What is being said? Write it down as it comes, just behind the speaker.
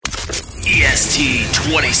EP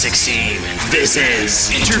 2016. This is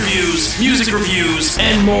interviews, music reviews,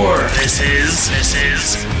 and more. This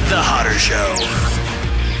is The Hodder Show.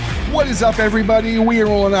 What is up, everybody? We are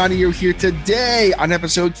rolling out of here today on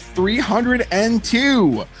episode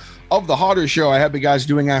 302 of The Hodder Show. I hope you guys are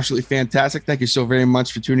doing absolutely fantastic. Thank you so very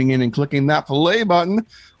much for tuning in and clicking that play button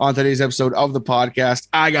on today's episode of the podcast.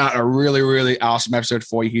 I got a really awesome episode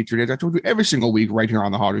for you here today. I told you every single week right here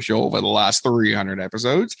on The Hodder Show over the last 300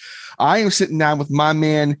 episodes. I am sitting down with my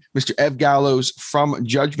man, Mr. Ev Gallows from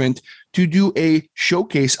Judgement, to do a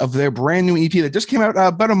showcase of their brand new EP that just came out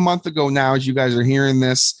about a month ago now, as you guys are hearing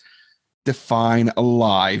this, Define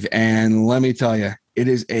Alive. And let me tell you, it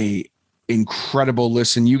is a incredible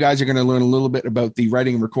listen. You guys are going to learn a little bit about the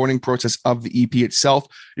writing and recording process of the EP itself.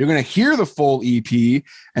 You're going to hear the full EP,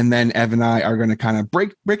 and then Ev and I are going to kind of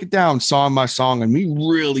break it down song by song, and we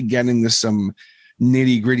really get into some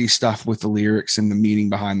nitty gritty stuff with the lyrics and the meaning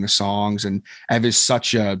behind the songs. And Ev is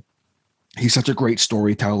he's such a great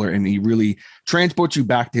storyteller, and he really transports you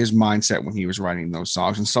back to his mindset when he was writing those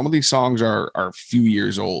songs. And some of these songs are a few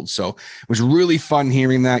years old. So it was really fun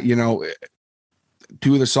hearing that. You know,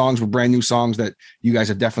 two of the songs were brand new songs that you guys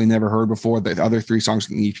have definitely never heard before. The other three songs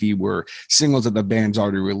in the EP were singles that the band's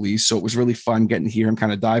already released. So it was really fun getting to hear him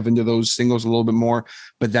kind of dive into those singles a little bit more,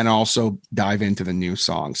 but then also dive into the new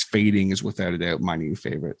songs. Fading is without a doubt my new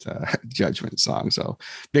favorite Judgement song. So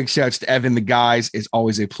big shouts to Evan, the guys. It's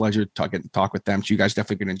always a pleasure to talk with them. So you guys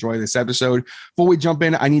definitely can enjoy this episode. Before we jump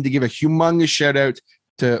in, I need to give a humongous shout out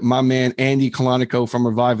to my man, Andy Kalanico from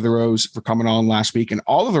Revive the Rose for coming on last week, and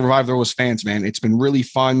all of the Revive the Rose fans, man. It's been really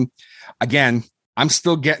fun. Again, I'm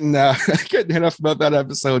still getting hit up about that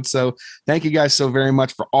episode. So thank you guys so very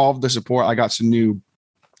much for all of the support. I got some new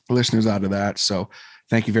listeners out of that. So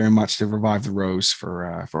thank you very much to Revive the Rose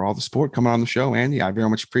for all the support coming on the show, Andy. I very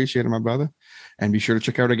much appreciate it, my brother. And be sure to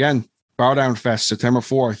check out again, Bowdown Fest, September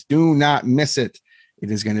 4th. Do not miss it.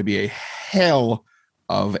 It is going to be a hell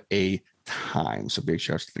of a time. So big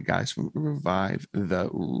shouts to the guys from Revive the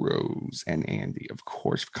Rose and Andy, of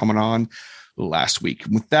course, for coming on last week.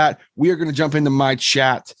 With that, we are going to jump into my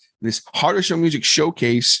chat, this Hodder Show music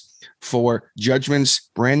showcase for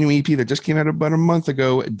Judgment's brand new EP that just came out about a month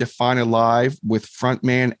ago, Define Alive, with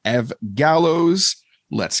frontman Ev Gallows.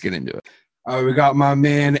 Let's get into it. We got my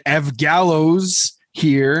man Ev Gallows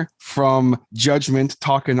here from Judgement,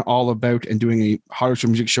 talking all about and doing a Hodder Show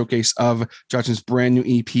music showcase of Judgment's brand new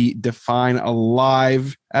EP, Define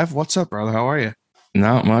Alive. Ev, what's up, brother? How are you?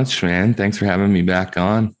 Not much, man. Thanks for having me back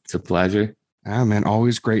on. It's a pleasure. Ah, man,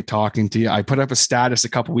 always great talking to you. I put up a status a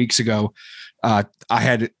couple weeks ago.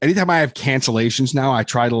 Anytime I have cancellations now, I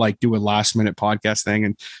try to do a last minute podcast thing.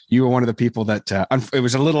 And you were one of the people that it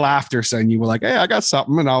was a little after saying, you were like, hey, I got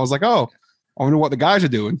something. And I was like, oh, I wonder what the guys are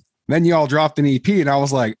doing. Then you all dropped an EP, and I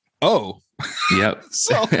was like, oh, yep.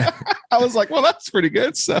 So I was like, well, that's pretty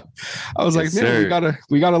good. So I was yes, like, man, sir.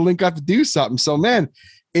 we gotta link up to do something. So, man,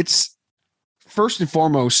 it's first and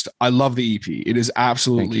foremost, I love the EP. It is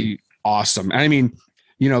absolutely awesome. And I mean,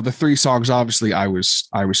 you know, the three songs, obviously, I was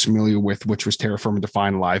familiar with, which was Terra Firma,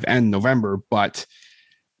 Define Alive, and November. But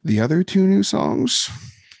the other two new songs,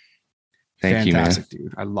 Thank you, man.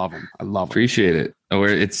 Dude. I love them. Appreciate it.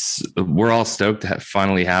 We're all stoked to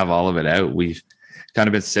finally have all of it out. We've kind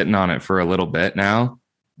of been sitting on it for a little bit now.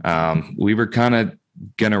 We were kind of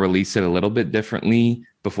going to release it a little bit differently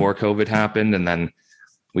before COVID happened, and then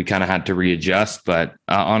we kind of had to readjust. But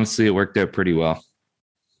honestly, it worked out pretty well.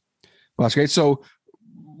 Well, that's great. So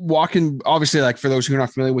obviously, for those who are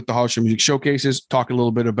not familiar with the Hodder Show music showcases, talk a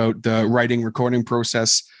little bit about the writing, recording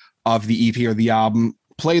process of the EP or the album.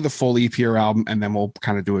 Play the full EP or album, and then we'll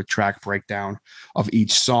kind of do a track breakdown of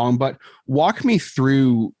each song. But walk me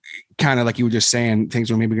through, kind of like you were just saying,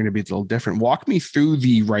 things are maybe going to be a little different. Walk me through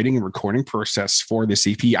the writing and recording process for this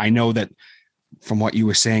EP. I know that from what you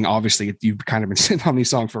were saying, obviously you've kind of been sitting on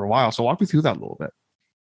these songs for a while. So walk me through that a little bit.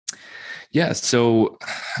 Yeah. So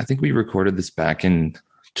I think we recorded this back in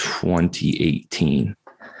 2018.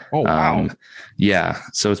 Oh, wow. Yeah.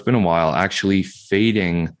 So it's been a while. Actually,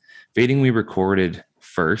 Fading we recorded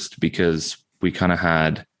first because we kind of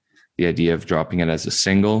had the idea of dropping it as a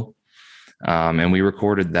single. And we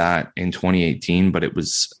recorded that in 2018, but it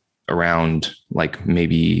was around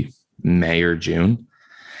maybe May or June.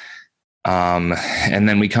 And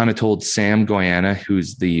then we kind of told Sam Goyana,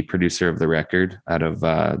 who's the producer of the record out of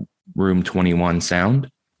Room 21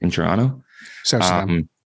 Sound in Toronto.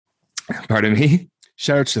 Pardon me?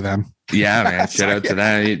 Shout out to them. Yeah, man. Shout out to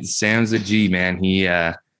them. Sam's a G, man. He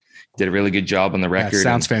did a really good job on the record.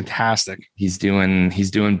 Sounds fantastic. He's doing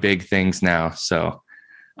big things now. So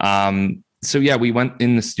so yeah, we went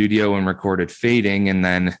in the studio and recorded Fading, and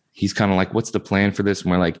then he's kind of like, what's the plan for this?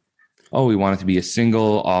 And we're like, oh, we want it to be a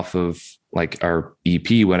single off of like our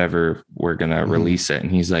EP, whatever, we're going to release it.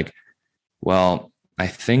 And he's like, well, I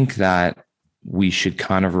think that we should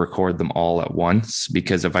kind of record them all at once,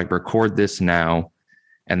 because if I record this now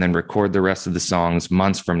and then record the rest of the songs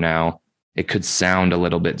months from now, it could sound a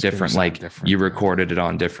little bit different. Like you recorded it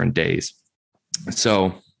on different days.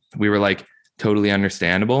 So we were like, totally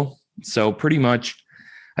understandable. So pretty much,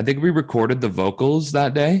 I think we recorded the vocals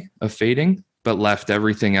that day of Fading, but left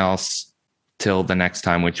everything else till the next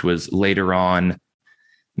time, which was later on,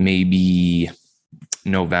 maybe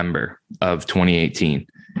November of 2018.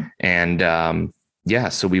 And yeah,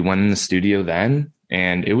 so we went in the studio then,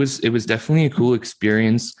 and it was definitely a cool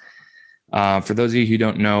experience. For those of you who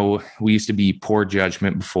don't know, we used to be Poor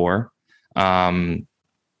Judgment before.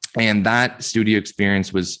 And that studio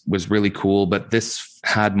experience was really cool, but this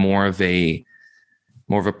had more of a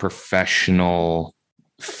professional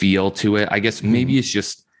feel to it. I guess maybe it's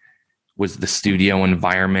just was the studio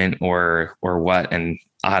environment or what. And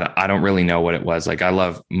I don't really know what it was. Like, I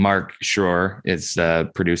love Mark Schroer is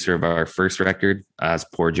the producer of our first record as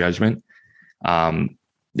Poor Judgment.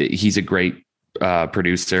 He's a great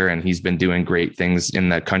producer, and he's been doing great things in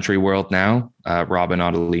the country world now. Robin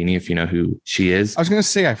Ottolini, if you know who she is. I was going to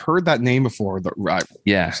say, I've heard that name before.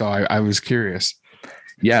 Yeah. So I was curious.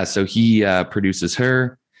 Yeah. So he produces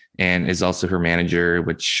her and is also her manager,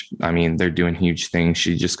 which, I mean, they're doing huge things.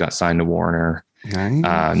 She just got signed to Warner.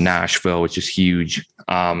 Nice. Nashville, which is huge.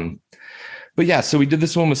 But yeah, so we did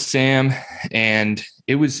this one with Sam, and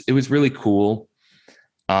it was really cool.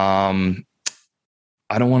 I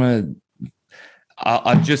don't want to,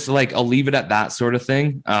 I'll just like, I'll leave it at that sort of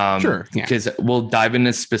thing. Sure. Because we'll dive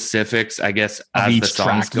into specifics, I guess, as the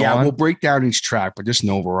songs go on. We'll break down each track, but just an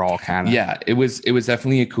overall kind of. Yeah, it was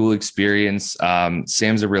definitely a cool experience.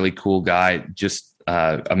 Sam's a really cool guy, just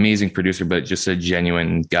amazing producer, but just a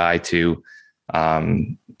genuine guy too.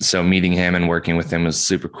 So meeting him and working with him was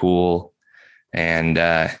super cool. And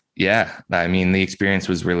yeah, I mean, the experience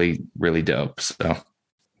was really, really dope. So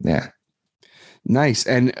yeah. Nice.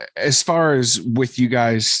 And as far as with you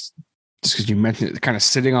guys, just because you mentioned it, kind of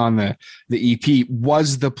sitting on the EP,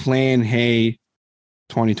 was the plan, hey,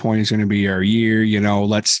 2020 is going to be our year,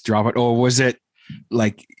 let's drop it? Or was it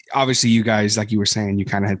like, obviously you guys, like you were saying, you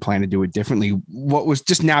kind of had planned to do it differently. What was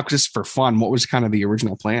just now, just for fun, what was kind of the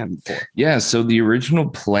original plan for? Yeah. So the original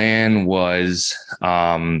plan was,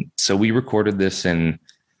 so we recorded this in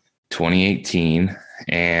 2018,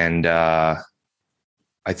 and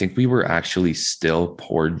I think we were actually still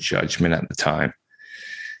Poor Judgment at the time.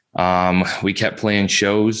 We kept playing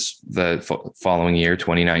shows the following year,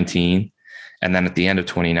 2019. And then at the end of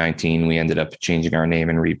 2019, we ended up changing our name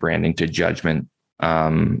and rebranding to Judgment.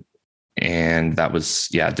 And that was,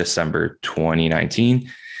 December 2019.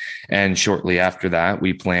 And shortly after that,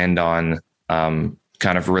 we planned on kind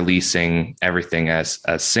of releasing everything as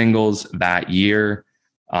singles that year.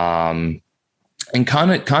 And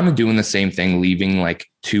kind of doing the same thing, leaving like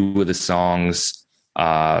 2 of the songs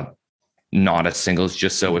not as singles,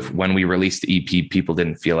 just so if when we released the EP, people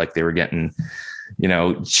didn't feel like they were getting,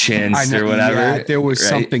 chins or whatever. Yeah, there was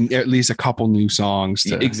something, at least a couple new songs.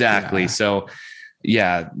 Exactly. Yeah. So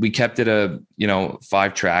yeah, we kept it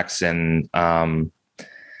 5 tracks, and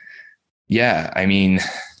yeah, I mean,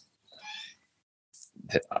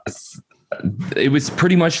 it was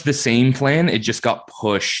pretty much the same plan. It just got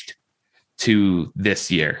pushed to this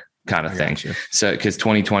year kind of thing. So, because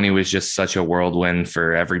 2020 was just such a whirlwind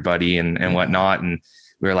for everybody and whatnot. And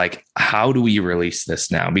we were like, how do we release this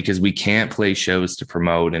now? Because we can't play shows to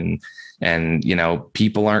promote, and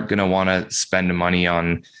people aren't going to want to spend money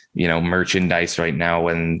on, merchandise right now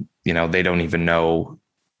when, they don't even know.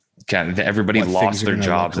 Everybody lost their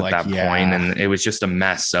jobs at that point, and it was just a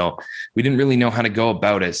mess. So we didn't really know how to go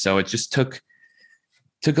about it. So it just took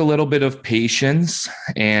a little bit of patience.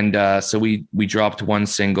 And so we dropped 1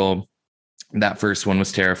 single. That first one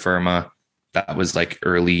was Terra Firma. That was like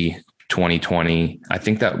early 2020. I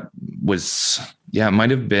think that was, it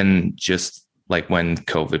might've been just like when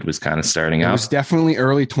COVID was kind of starting out. It was definitely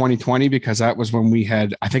early 2020, because that was when we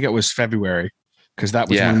had, I think it was February, because that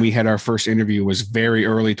was when we had our first interview, was very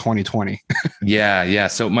early 2020. Yeah.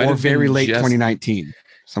 So it might have been very late 2019.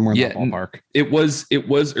 Somewhere in that ballpark. It was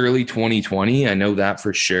early 2020. I know that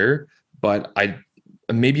for sure, but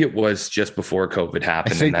maybe it was just before COVID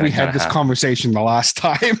happened. I think we had this conversation the last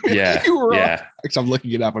time. Yeah. You were I'm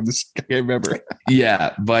looking it up. I can't remember.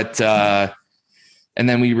 Yeah. But, and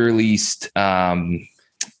then we released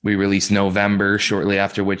November shortly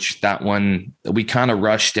after, which that one we kind of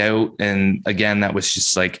rushed out. And again, that was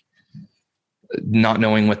just like, not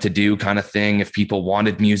knowing what to do kind of thing. If people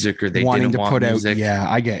wanted music or they didn't want music. Yeah,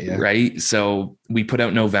 I get you. Right. So we put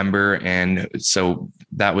out November. And so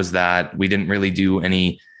that was that. We didn't really do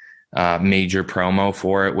any major promo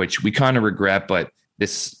for it, which we kind of regret, but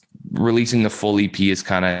this releasing the full EP is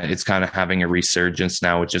kind of having a resurgence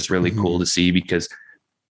now, which is really cool to see, because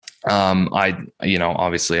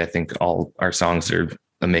obviously I think all our songs are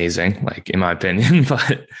amazing, like in my opinion,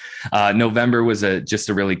 but November was just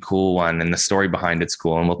a really cool one, and the story behind it's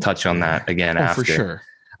cool, and we'll touch on that again after. For sure.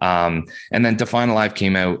 And then Define Alive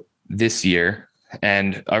came out this year,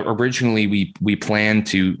 and originally we planned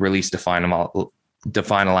to release Define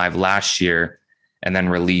Alive last year and then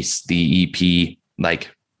release the EP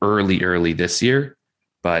like early this year,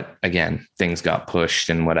 but again, things got pushed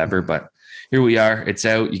and whatever, but here we are. It's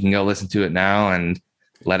out. You can go listen to it now and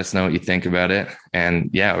let us know what you think about it. And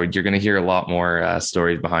yeah, you're going to hear a lot more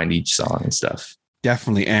stories behind each song and stuff.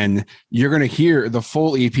 Definitely. And you're going to hear the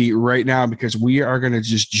full EP right now, because we are going to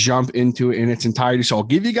just jump into it in its entirety. So I'll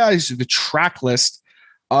give you guys the track list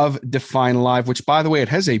of Define Alive, which, by the way, it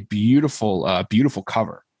has a beautiful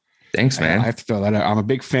cover. Thanks, man. I have to throw that out. I'm a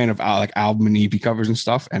big fan of like album and EP covers and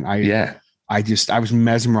stuff. And I was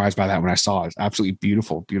mesmerized by that when I saw it. It's absolutely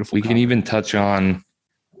beautiful. We can even touch on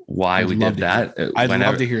why we did that. I'd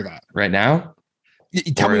love to hear that right now.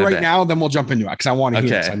 Tell me right now, then we'll jump into it, because I want to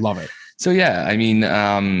hear this. I love it. So yeah, I mean,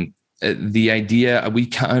 the idea,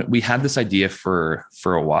 we had this idea for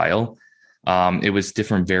a while. It was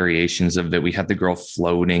different variations of it. We had the girl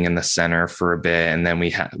floating in the center for a bit, and then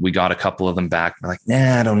we got a couple of them back. We're like,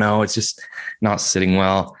 nah, I don't know. It's just not sitting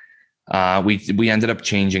well. We ended up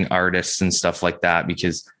changing artists and stuff like that,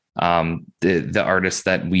 because the artist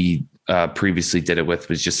that we previously did it with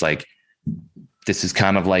was just like, this is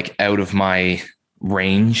kind of like out of my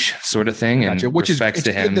range sort of thing. Gotcha. And which respects is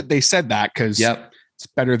to him that they said that, because it's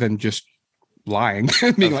better than just lying.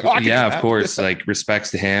 Being like, of course, like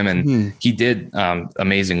respects to him, and he did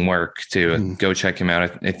amazing work too. Go check him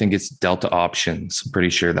out. I think it's Delta Options. I'm pretty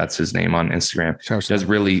sure that's his name on Instagram. Does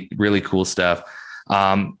really, really cool stuff.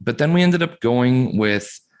 But then we ended up going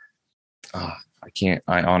with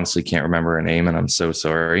I honestly can't remember her name, and I'm so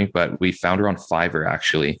sorry, but we found her on Fiverr,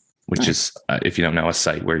 actually, which is, if you don't know, a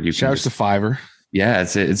site where you Shouts to Fiverr. Yeah,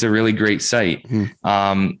 it's a really great site.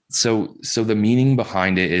 So the meaning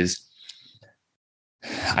behind it is,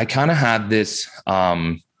 I kind of had this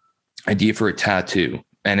idea for a tattoo,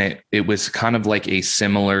 and it was kind of like a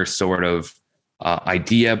similar sort of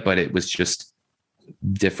idea, but it was just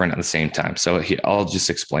different at the same time. So I'll just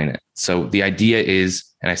explain it. So the idea is,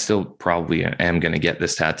 and I still probably am going to get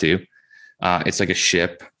this tattoo. It's like a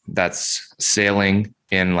ship that's sailing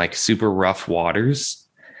in like super rough waters,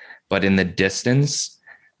 but in the distance,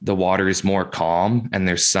 the water is more calm and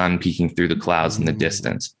there's sun peeking through the clouds in the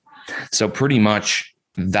distance. So pretty much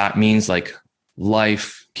that means like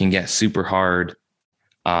life can get super hard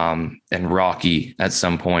and rocky at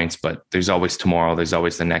some points, but there's always tomorrow, there's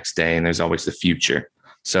always the next day, and there's always the future.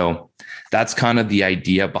 So that's kind of the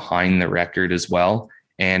idea behind the record as well.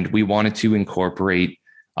 And we wanted to incorporate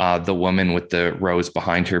the woman with the rose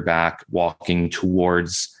behind her back walking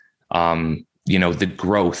towards, the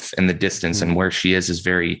growth and the distance, and where she is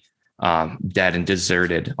very dead and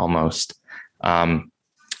deserted almost. And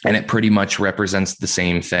it pretty much represents the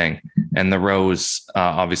same thing. And the rose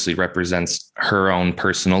obviously represents her own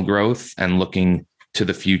personal growth and looking to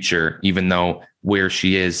the future, even though where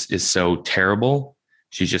she is so terrible.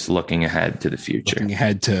 She's just looking ahead to the future, looking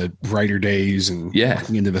ahead to brighter days and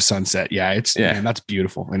looking into the sunset. Yeah, man, that's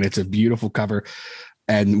beautiful. And it's a beautiful cover.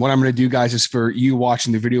 And what I'm going to do, guys, is for you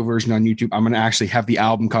watching the video version on YouTube, I'm going to actually have the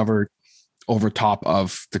album cover over top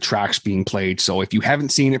of the tracks being played. So if you haven't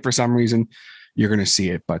seen it for some reason, you're going to see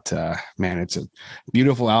it. But man, it's a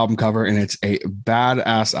beautiful album cover, and it's a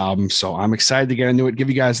badass album. So I'm excited to get into it. Give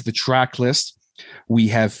you guys the track list. We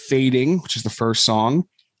have Fading, which is the first song,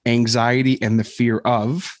 Anxiety and the Fear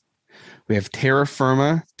of. We have Terra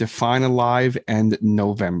Firma, Define Alive, and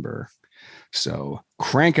November. So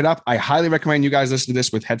crank it up. I highly recommend you guys listen to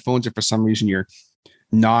this with headphones. If for some reason you're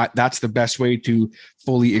not, that's the best way to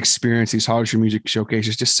fully experience these Hollywood music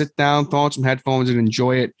showcases. Just sit down, throw on some headphones, and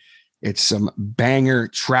enjoy it. It's some banger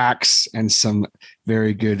tracks and some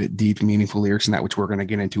very good, deep, meaningful lyrics in that, which we're going to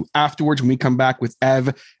get into afterwards when we come back with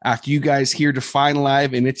Ev. After you guys hear Define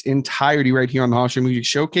Live in its entirety right here on the Hollywood Music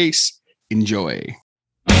Showcase. Enjoy.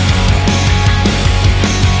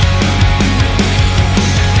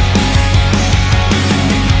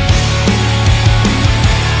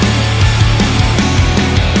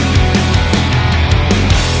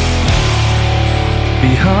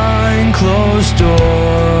 Behind closed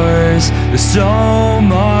doors, There's so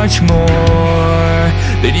much more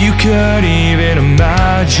that you could even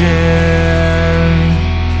imagine.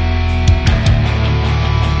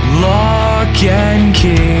 Lock and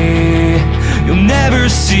key, you'll never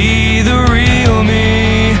see the real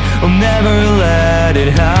me. I'll never let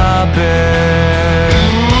it happen.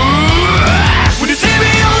 When you see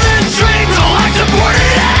me on the streets, I'll like to board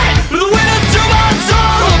it in. The windows to my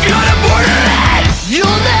soul, I'm gonna board it in.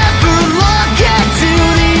 You'll never look into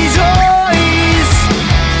these eyes.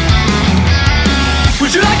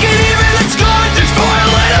 Would you like it even let's go just for a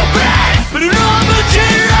little bit? But you know I'm a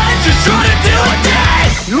cheater, I'm just trying to do it dead.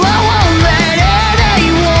 I won't let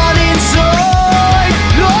anyone inside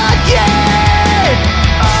again.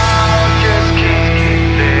 I'll just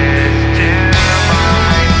keep this to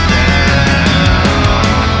myself.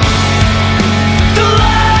 The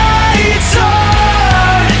lights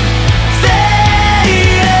on,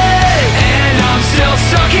 staying, and I'm still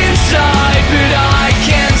stuck inside, but I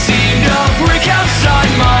can't seem to break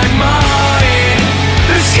outside my mind.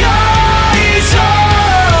 The skies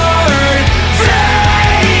are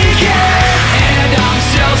vacant, and I'm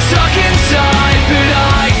still stuck inside, but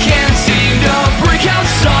I can't seem to break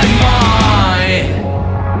outside mine.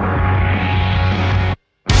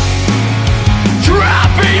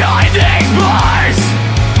 Trapped behind these bars,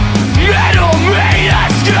 it'll made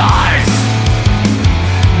us scars.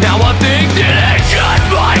 Now I think that it's just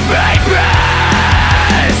my babies.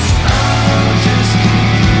 I'll just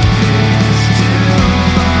keep this to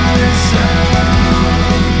myself.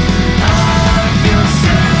 I feel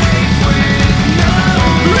safe with no.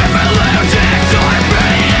 If I lose it, I'm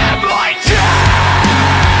ready at my death.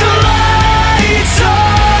 The lights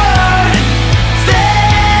on,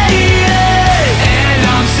 staying, and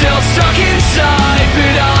I'm still stuck inside,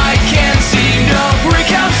 but I can't seem to break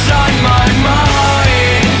outside my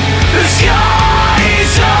mind. The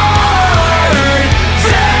skies are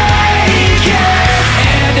vacant,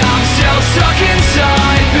 and I'm still stuck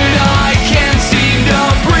inside, but I can't seem to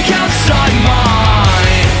break outside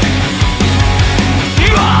mine.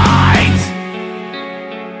 Mind.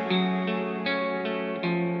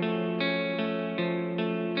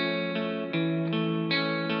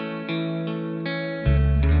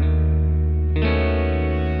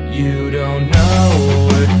 You don't know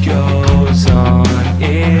what goes on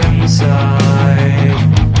inside.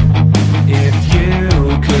 If you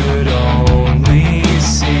could only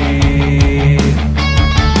see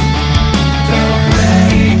the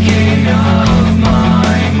breaking of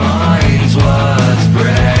my mind's what's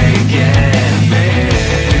breaking me.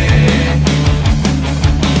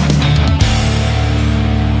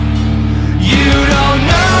 You don't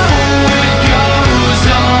know what goes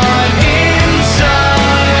on inside.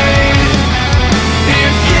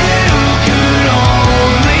 If you could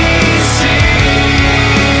only see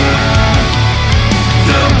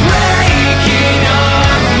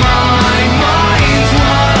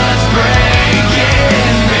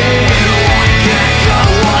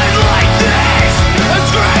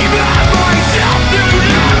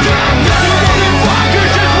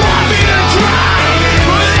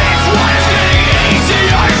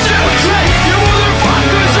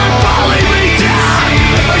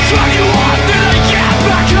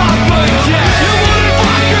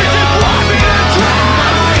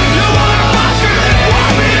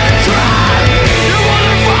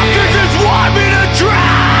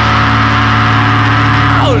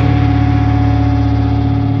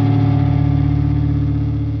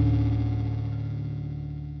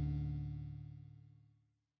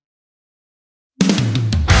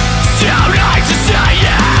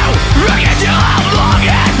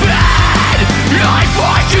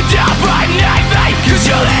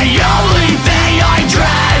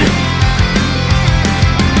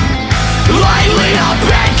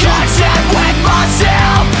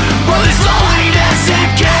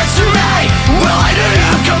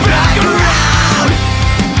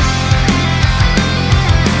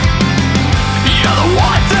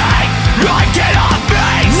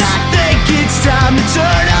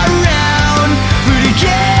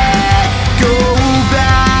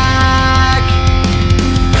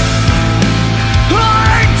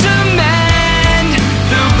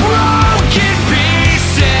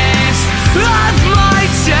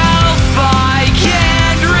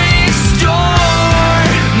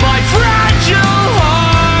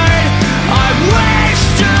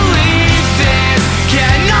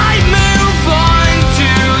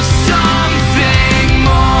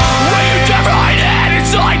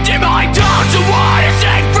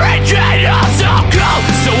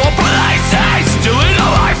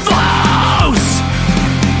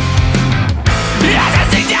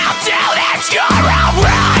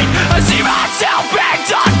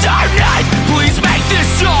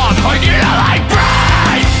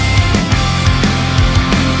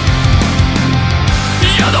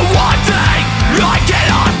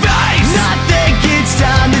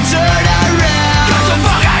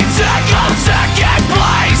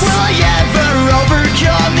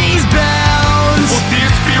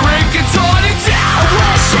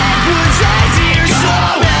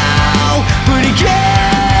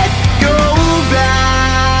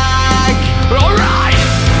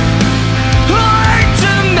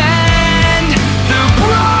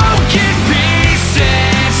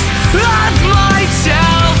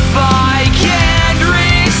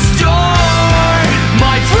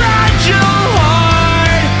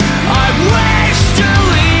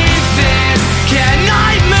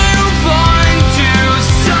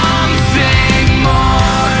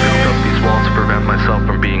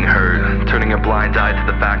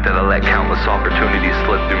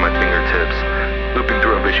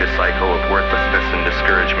vicious cycle of worthlessness and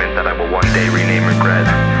discouragement that I will one day rename regret.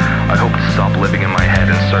 I hope to stop living in my head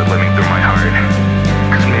and start living through my heart.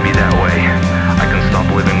 Cause maybe that way, I can stop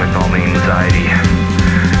living with all the anxiety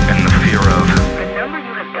and the fear of... The number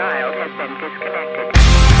you have dialed has been disconnected.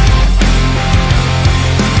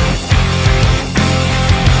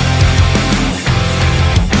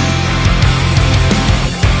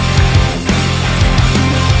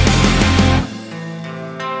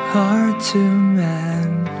 Hard to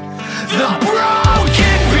mend the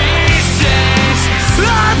broken pieces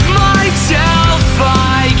of myself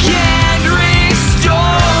I can't restore.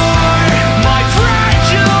 My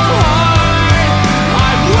fragile heart,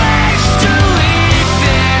 I wish to leave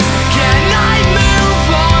this. Can I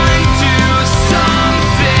move on to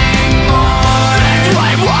something more? That's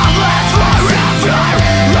why I won't last forever.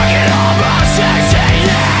 I can almost taste it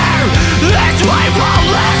here. That's why I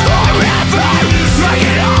won't last forever. I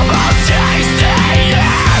can almost taste it here.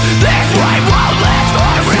 That's why I won't last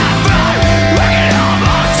forever. I can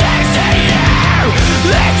almost taste it here.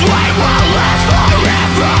 That's why I won't last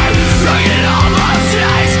forever. I can almost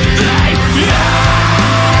taste it here.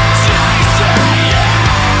 Taste it here.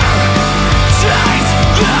 Taste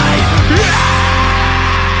it here.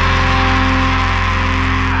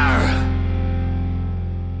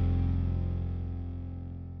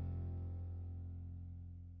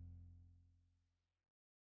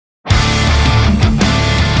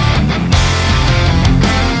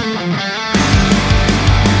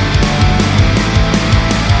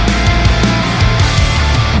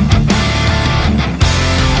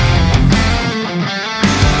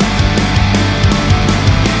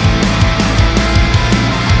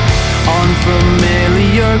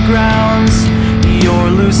 Unfamiliar grounds,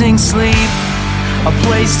 you're losing sleep. A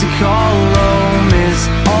place to call home is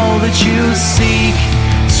all that you seek.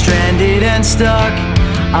 Stranded and stuck,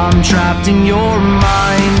 I'm trapped in your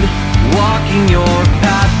mind, walking your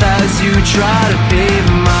path as you try to pave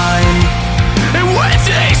mine. And with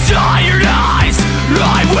these tired eyes,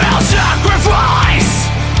 I will sacrifice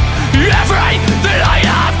everything I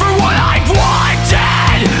have for what I've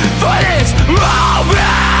wanted for this moment.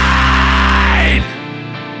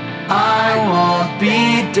 I won't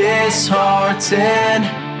be disheartened.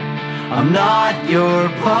 I'm not your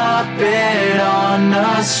puppet on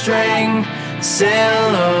a string.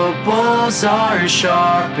 Syllables are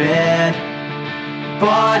sharpened,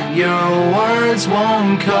 but your words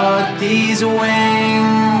won't cut these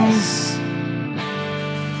wings.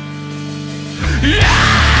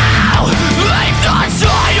 Now, leave the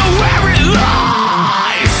soil where it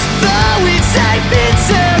lies. Though it's safe and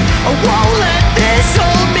sound, I won't let this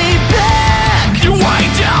hold me back. You weigh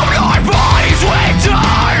down our bodies with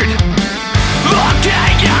dirt,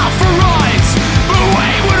 looking out for us, but we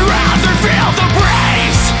would rather feel the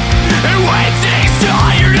breeze. And with these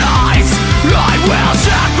tired eyes, I will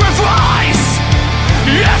sacrifice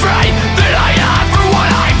everything I have for what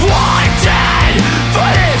I've wanted for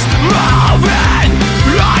this moment.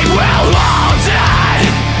 I will hold it,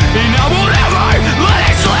 and I will never let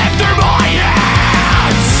it slip through my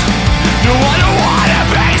hands. No,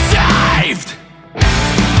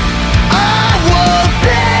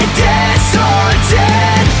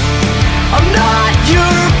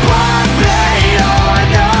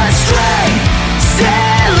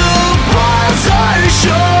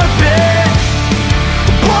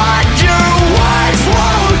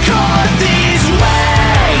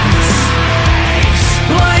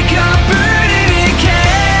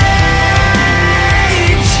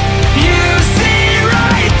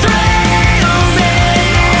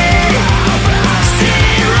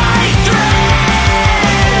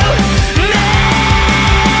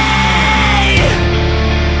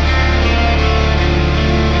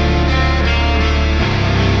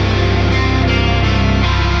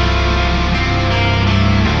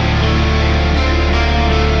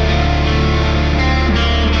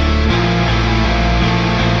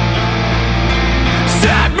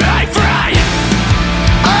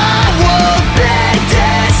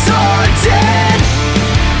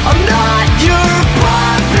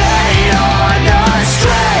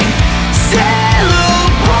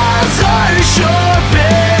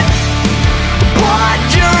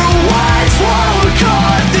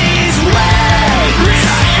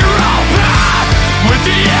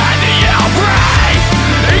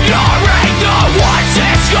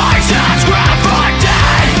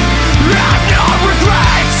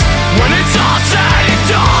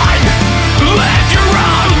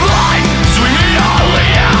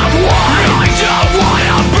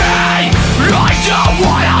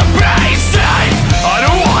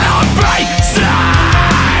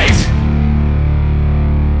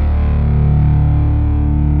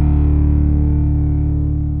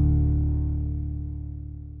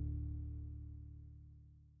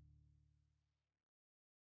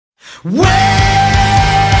 Wake up,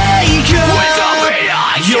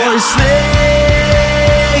 you're sleeping.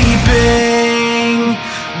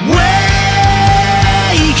 Wake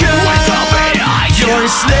up, you're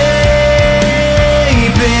sleeping.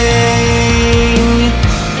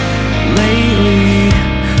 Lately,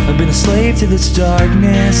 I've been a slave to this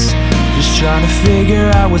darkness, just trying to figure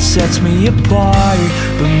out what sets me apart.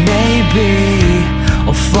 But maybe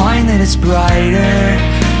I'll find that it's brighter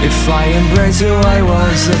if I embrace who I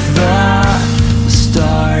was at the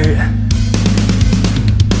start.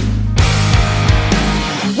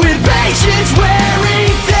 With patience wearing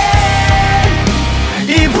thin,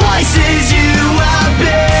 in places you have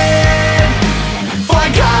been, find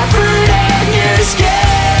comfort in your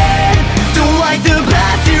skin. Don't like the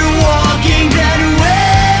path you're walking, then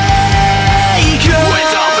wake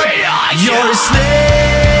up. You're sleeping.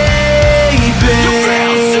 Wake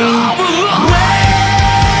up.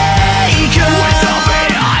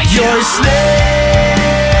 You're sleeping.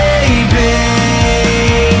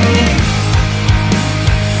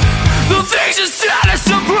 The things that set us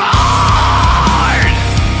apart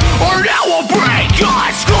are now will break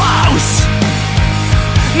us close.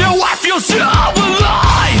 Now I feel so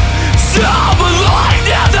alive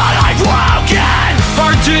now that I've broken.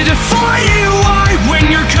 Hard to define you are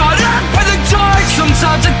when you're caught up by the dark.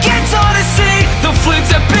 Sometimes it gets hard to see the flame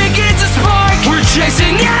that begins to spark. We're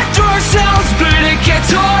chasing after ourselves, but it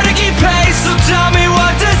gets hard to keep pace. So tell me,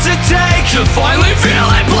 what does it take to finally feel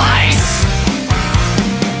in place?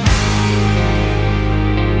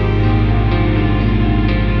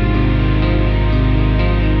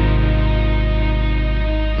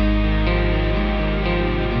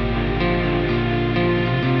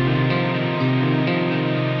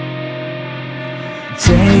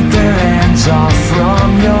 Take their hands off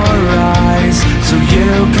from your eyes, so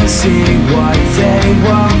you can see what they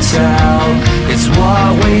won't tell. It's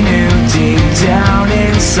what we knew deep down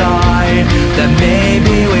inside, that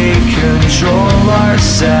maybe we control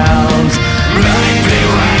ourselves. Maybe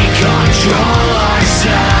we control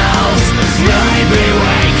ourselves. Maybe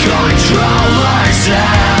we control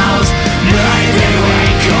ourselves. Maybe we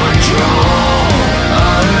control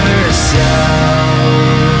ourselves.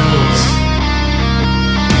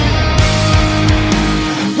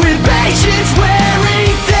 Patience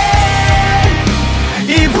wearing thin,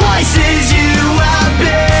 in places you have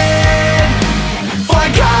been,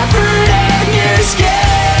 find comfort in your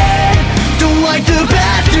skin. Don't like the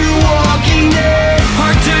path you're walking in,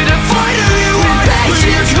 hard to define who you are.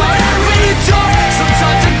 Patience wearing thin,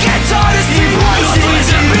 sometimes it gets hard to see the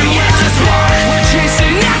flames that begin to spark. We're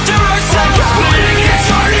chasing after ourselves, but it gets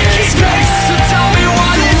hard to keep pace. So tell me,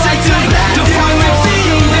 what does it take to finally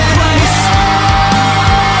feel the place?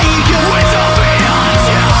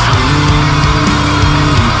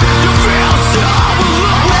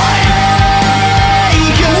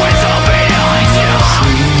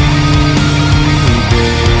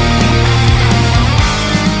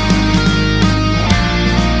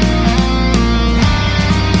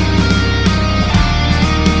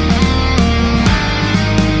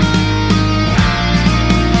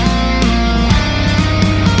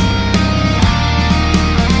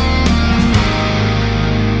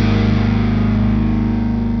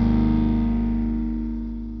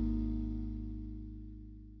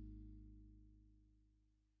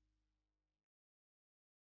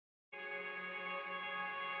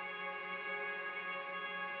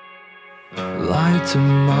 Lie to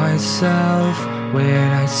myself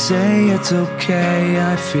when I say it's okay.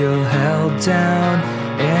 I feel held down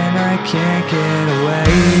and I can't get away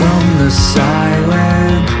from the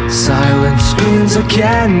silent screams I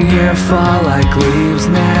can hear fall like leaves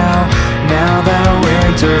now. Now that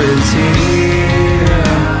winter is here,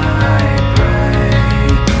 I pray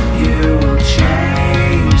you will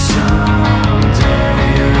change someday.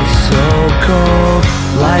 You're so cold,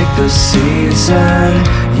 like the season.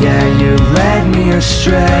 Yeah, you led me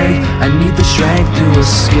astray. I need the strength to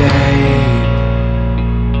escape.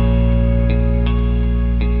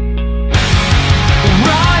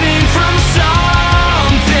 Running from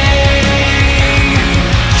something,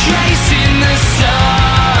 chasing the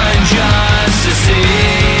sun just to see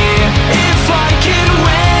if I can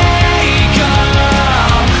wake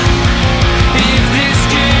up, if this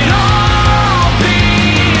could all be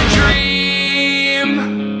a dream.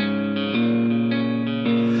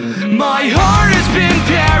 My heart has been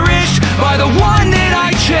perished by the one that I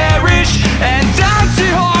cherish,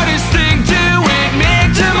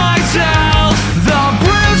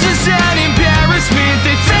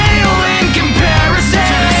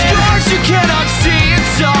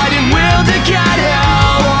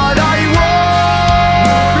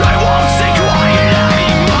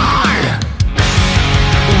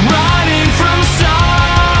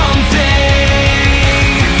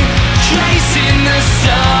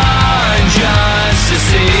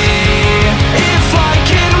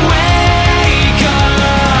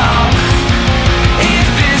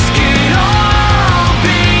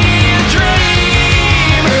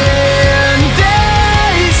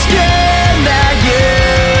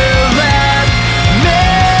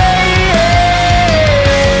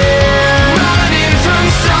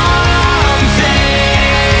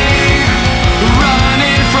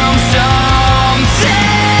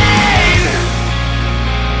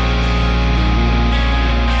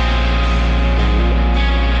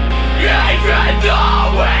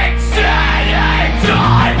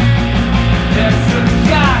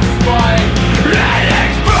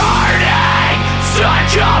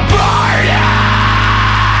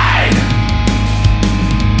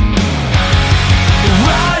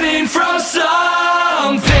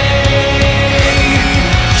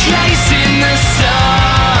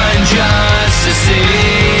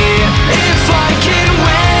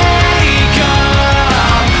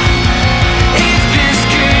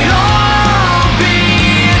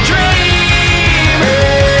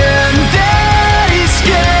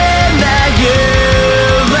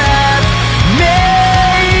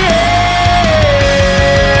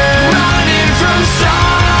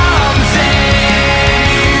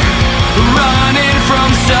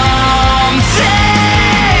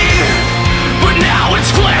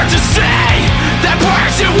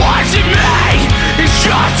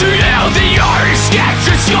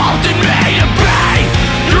 sculpted me to be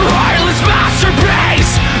your heartless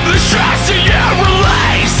masterpiece. The stress that you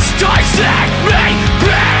release dissect me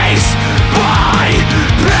piece by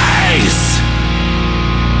piece.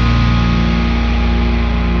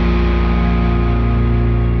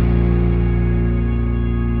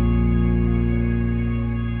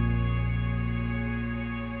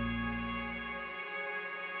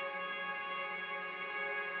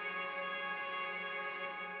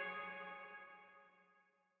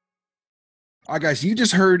 All right, guys, you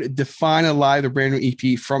just heard Define Alive, the brand new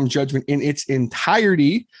EP from Judgment in its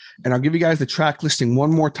entirety. And I'll give you guys the track listing one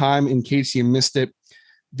more time in case you missed it.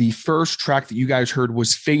 The first track that you guys heard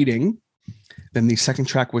was Fading. Then the second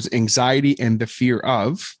track was Anxiety and the Fear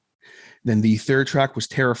of. Then the third track was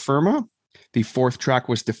Terra Firma. The fourth track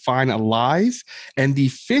was Define Alive. And the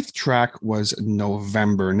fifth track was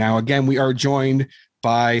November. Now, again, we are joined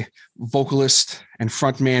by vocalist and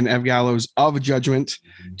frontman Ev Gallows of Judgment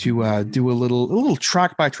to do a little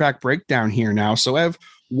track by track breakdown here now. So Ev,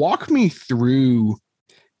 walk me through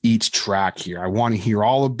each track here. I want to hear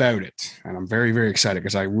all about it, and I'm very, very excited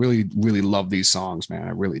because I really, really love these songs, man.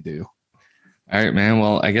 I really do. All right, man.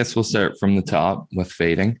 Well, I guess we'll start from the top with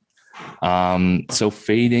Fading. So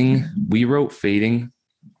Fading, we wrote Fading.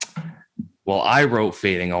 Well, I wrote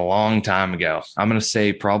Fading a long time ago. I'm going to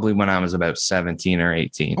say probably when I was about 17 or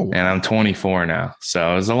 18, and I'm 24 now.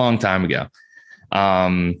 So it was a long time ago.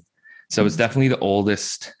 So it's definitely the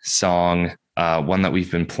oldest song, one that we've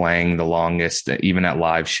been playing the longest. Even at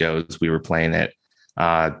live shows, we were playing it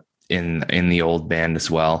in the old band as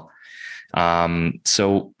well.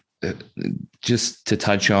 So just to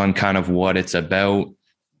touch on kind of what it's about,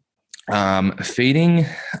 Fading,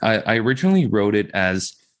 I originally wrote it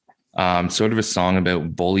as sort of a song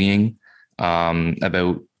about bullying,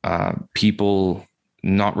 about people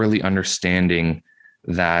not really understanding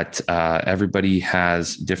that everybody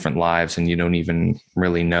has different lives and you don't even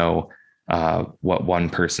really know what one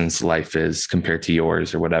person's life is compared to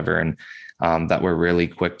yours or whatever. And that we're really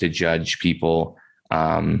quick to judge people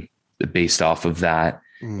based off of that.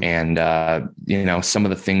 And, some of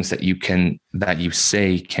the things that you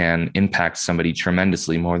say can impact somebody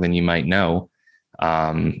tremendously more than you might know.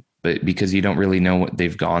 But because you don't really know what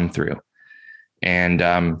they've gone through.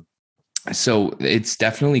 And so it's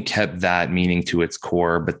definitely kept that meaning to its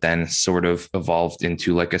core, but then sort of evolved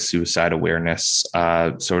into like a suicide awareness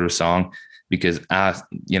sort of song. Because,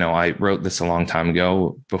 I wrote this a long time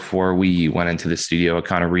ago before we went into the studio. I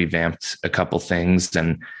kind of revamped a couple things.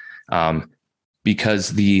 And because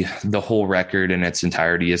the whole record in its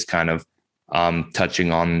entirety is kind of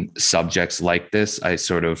touching on subjects like this, I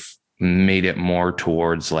sort of made it more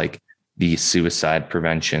towards like the suicide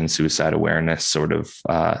prevention, suicide awareness sort of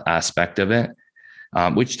aspect of it,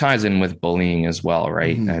 which ties in with bullying as well,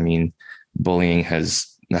 right? I mean, bullying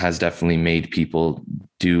has definitely made people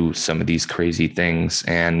do some of these crazy things.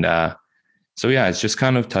 And so, yeah, it's just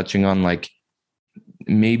kind of touching on like,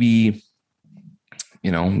 maybe,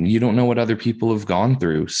 you don't know what other people have gone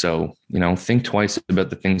through. So, think twice about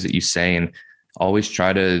the things that you say and always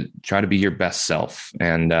try to be your best self.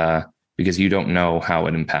 And because you don't know how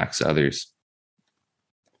it impacts others.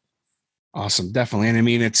 Awesome. Definitely. And I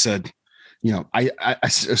mean, it's I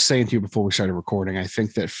was saying to you before we started recording, I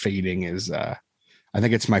think that Fading is, I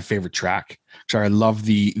think it's my favorite track. So I love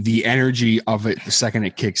the energy of it. The second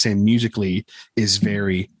it kicks in musically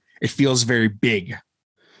it feels very big,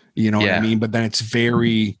 what I mean? But then it's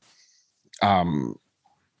very,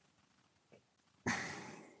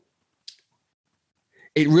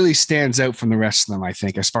 it really stands out from the rest of them, I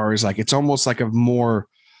think, as far as like, it's almost like a more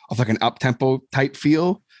of like an up-tempo type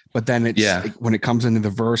feel, but then it's like, when it comes into the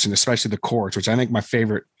verse and especially the chorus, which I think my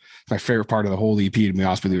favorite part of the whole EP, to be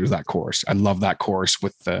honest with you, is that chorus. I love that chorus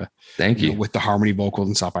with the, with the harmony vocals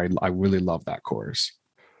and stuff. I really love that chorus.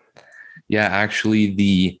 Yeah. Actually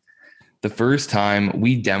the first time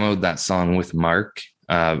we demoed that song with Mark,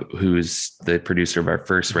 who's the producer of our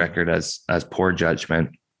first record as Poor Judgment,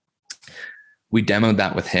 we demoed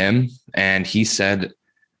that with him and he said,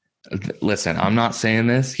 listen, I'm not saying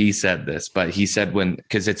this, he said this, but he said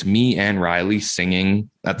because it's me and Riley singing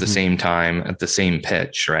at the same time, at the same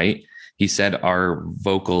pitch, right? He said our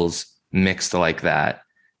vocals mixed like that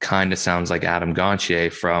kind of sounds like Adam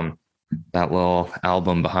Gontier from that little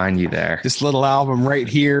album behind you there. This little album right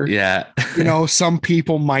here. Yeah. Some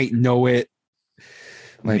people might know it.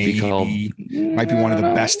 Might be one of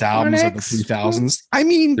the best albums of the 2000s. I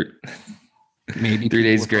mean, maybe 3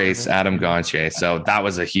 Days Grace, Adam Gontier. So that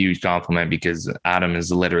was a huge compliment because Adam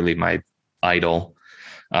is literally my idol.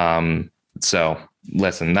 So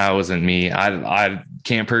listen, that wasn't me. I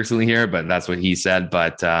can't personally hear it, but that's what he said.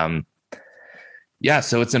 But Yeah,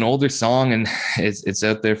 so it's an older song and it's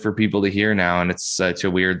out there for people to hear now, and it's such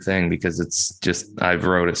a weird thing because it's just I've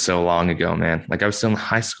wrote it so long ago, man. Like I was still in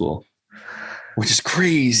high school, which is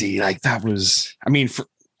crazy. Like that was, I mean,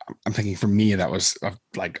 I'm thinking for me that was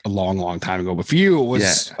like a long, long time ago, but for you it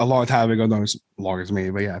was a long time ago. Not as long as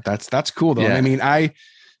me, but yeah, that's cool though. Yeah. I mean,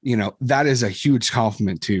 that is a huge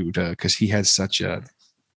compliment too, because he has such a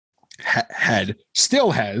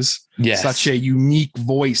still has such a unique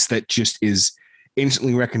voice that just is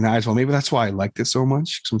instantly recognizable. Maybe that's why I liked it so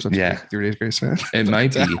much, because I'm such a 3 Days Grace fan. It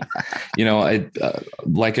might be. I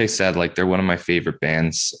like I said, like they're one of my favorite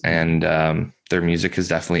bands, and their music has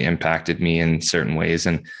definitely impacted me in certain ways.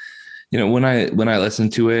 And when I listen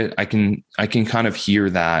to it, I can kind of hear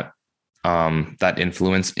that that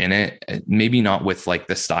influence in it. Maybe not with like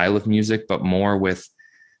the style of music, but more with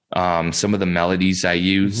some of the melodies I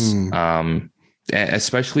use,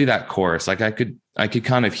 especially that chorus. Like I could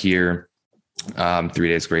kind of hear 3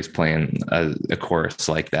 Days Grace playing a chorus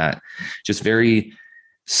like that, just very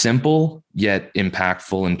simple yet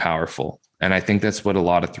impactful and powerful. And I think that's what a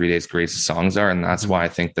lot of 3 Days Grace songs are, and that's why I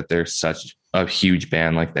think that they're such a huge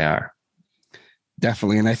band like they are.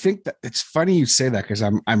 Definitely. And I think that it's funny you say that, because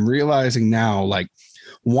I'm realizing now, like,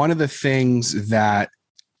 one of the things that,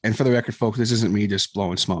 and for the record, folks, this isn't me just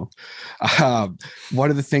blowing smoke.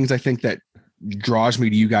 One of the things I think that draws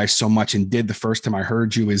me to you guys so much, and did the first time I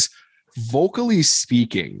heard you, is vocally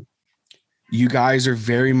speaking, you guys are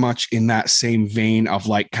very much in that same vein of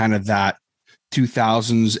like kind of that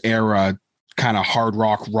 2000s era kind of hard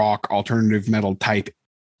rock, alternative metal type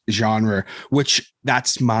genre, which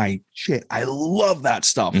that's my shit. I love that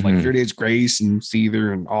stuff. Like 3 Days Grace and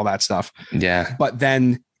Seether and all that stuff. Yeah. But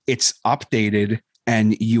then it's updated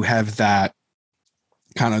and you have that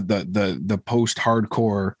kind of the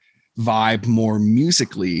post-hardcore vibe more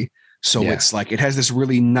musically. So it's like, it has this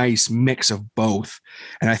really nice mix of both.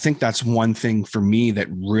 And I think that's one thing for me that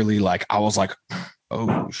really, like, I was like,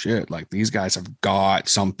 oh shit, like these guys have got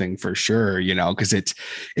something for sure, because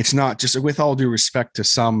it's not just, with all due respect to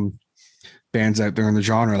some bands out there in the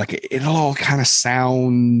genre, like it all kind of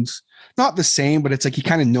sounds not the same, but it's like, you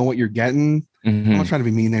kind of know what you're getting. I'm not trying to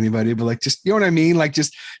be mean to anybody, but like, just, you know what I mean? Like,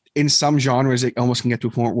 just in some genres, it almost can get to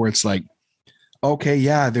a point where it's like, okay,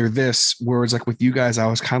 yeah, they're this. Whereas like with you guys, I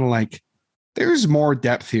was kind of like, there's more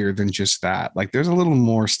depth here than just that. Like there's a little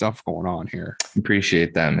more stuff going on here.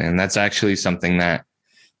 Appreciate that, man. That's actually something that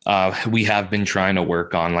we have been trying to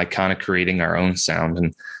work on, like kind of creating our own sound.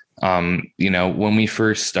 And, when we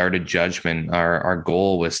first started Judgement, our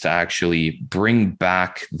goal was to actually bring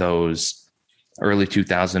back those early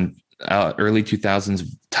 2000s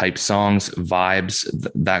type songs, vibes,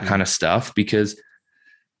 that kind of stuff, because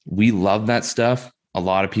we love that stuff. A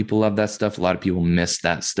lot of people love that stuff. A lot of people miss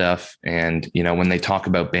that stuff. And, when they talk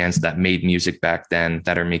about bands that made music back then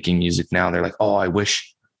that are making music now, they're like, oh, I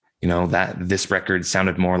wish, that this record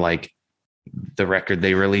sounded more like the record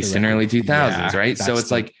they released in early 2000s. Right. So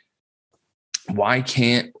it's like, why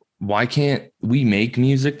can't we make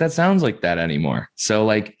music that sounds like that anymore? So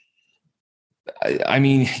like, I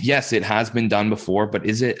mean, yes, it has been done before, but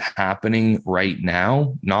is it happening right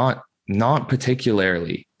now? Not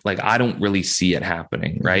particularly. Like, I don't really see it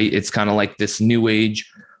happening, right? It's kind of like this new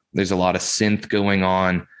age. There's a lot of synth going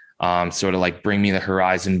on, sort of like Bring Me the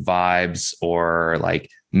Horizon vibes, or like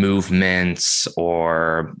movements,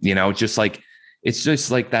 or, just like, it's just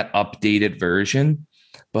like that updated version.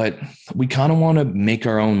 But we kind of want to make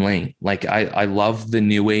our own lane. Like, I love the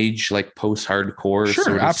new age, like post-hardcore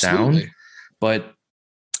sort of sound, but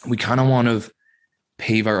we kind of want to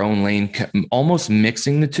pave our own lane, almost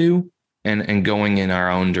mixing the two. And going in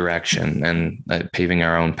our own direction and paving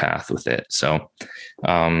our own path with it. So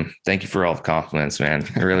thank you for all the compliments, man.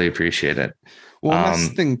 I really appreciate it. Well, that's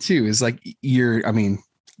the thing too, is like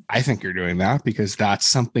I think you're doing that because that's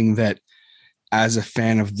something that, as a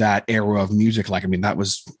fan of that era of music, like, that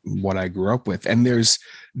was what I grew up with. And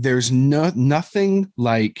there's nothing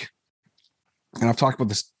like, and I've talked about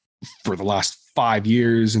this for the last 5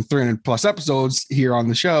 years and 300 plus episodes here on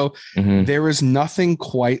the show. There is nothing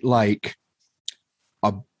quite like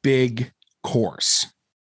a big chorus,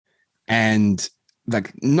 and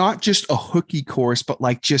like not just a hooky chorus, but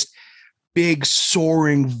like just big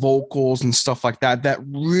soaring vocals and stuff like that, that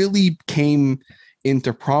really came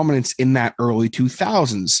into prominence in that early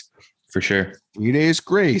 2000s. For sure. 3 Days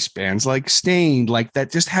Grace, bands like Stained, like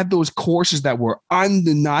that just had those choruses that were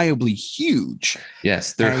undeniably huge.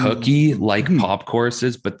 Yes, they're hooky like pop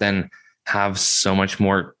choruses, but then have so much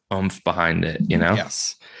more oomph behind it,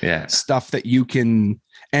 Yes. Yeah. Stuff that you can,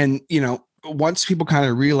 and, once people kind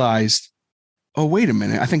of realized, oh, wait a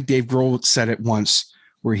minute. I think Dave Grohl said it once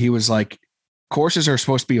where he was like, choruses are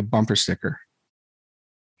supposed to be a bumper sticker.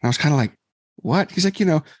 And I was kind of like, what? He's like,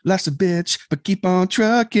 less a bitch, but keep on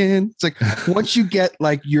trucking. It's like, once you get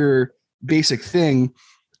like your basic thing,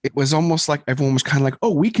 it was almost like everyone was kind of like,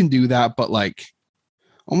 oh, we can do that. But like,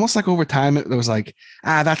 almost like over time, it was like,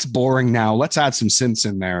 that's boring now. Let's add some synths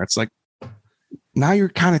in there. It's like, now you're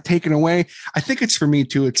kind of taken away. I think it's for me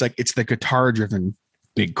too. It's like, it's the guitar driven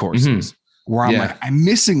big courses where I'm like, I'm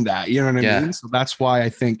missing that. You know what I mean? So that's why I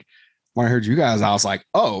think when I heard you guys, I was like,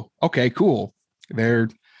 oh, okay, cool. They're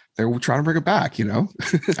trying to bring it back,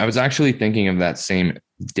 I was actually thinking of that same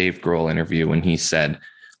Dave Grohl interview when he said,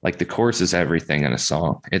 like, the chorus is everything in a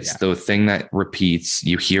song. It's the thing that repeats.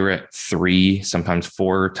 You hear it 3, sometimes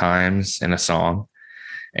 4 times in a song.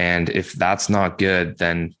 And if that's not good,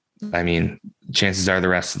 then, I mean, chances are the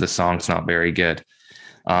rest of the song's not very good.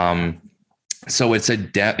 So it's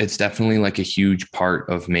definitely like a huge part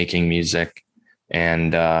of making music,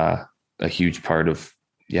 and a huge part of,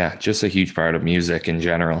 just a huge part of music in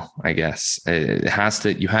general, I guess. It has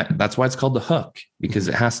to, that's why it's called the hook, because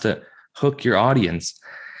it has to hook your audience.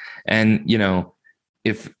 And,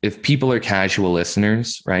 if people are casual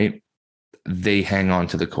listeners, right, they hang on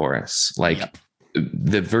to the chorus. Like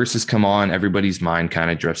the verses come on, everybody's mind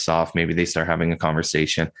kind of drifts off. Maybe they start having a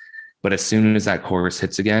conversation, but as soon as that chorus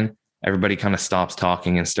hits again, everybody kind of stops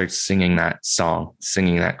talking and starts singing that song,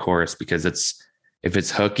 singing that chorus, because if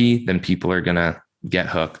it's hooky, then people are going to get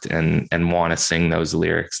hooked and want to sing those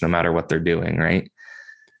lyrics no matter what they're doing. Right.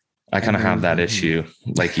 I kind of have that issue,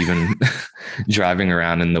 like even driving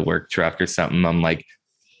around in the work truck or something. I'm like,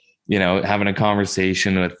 having a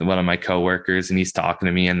conversation with one of my coworkers and he's talking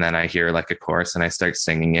to me, and then I hear like a chorus and I start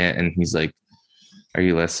singing it. And he's like, are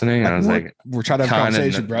you listening? And I was like, we're trying to have a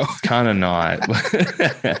conversation, bro. Kind of not.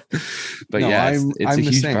 But it's a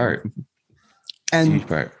huge part. And huge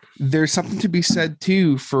part. There's something to be said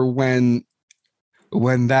too for when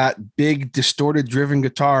that big distorted driven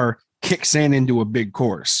guitar kicks into a big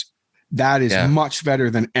chorus. That is much better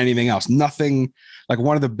than anything else. Nothing like,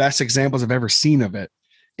 one of the best examples I've ever seen of it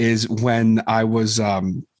is when I was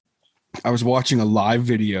watching a live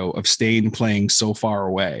video of Stain playing So Far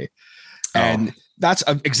Away. And that's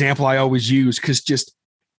an example I always use, because just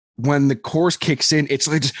when the chorus kicks in, it's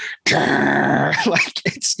like, just, like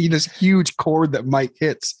it's this huge chord that Mike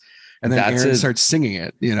hits, and then Aaron starts singing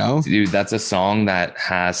it, Dude, that's a song that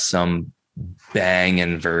has some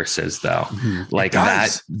banging verses though. Like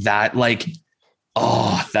that like,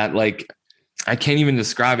 I can't even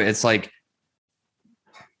describe it. It's like,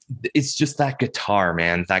 it's just that guitar,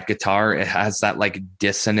 man. That guitar, it has that like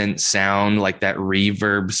dissonant sound, like that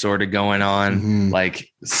reverb sort of going on. Like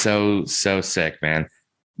so sick, man.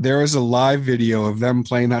 There was a live video of them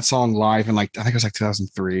playing that song live in, like, I think it was like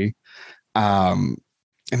 2003. And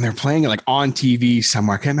they're playing it like on TV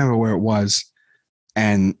somewhere. I can't remember where it was.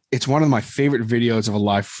 And it's one of my favorite videos of a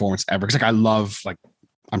live performance ever. Cause like, I love, like,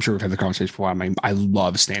 I'm sure we've had the conversation before. I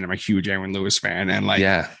love Stan. I'm a huge Aaron Lewis fan, and like,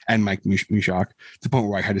 and Mike Mushak, to the point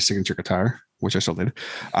where I had his signature guitar, which I still did.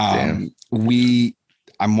 I'm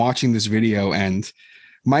watching this video, and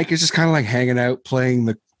Mike is just kind of like hanging out, playing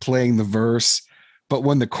the verse. But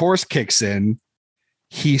when the chorus kicks in,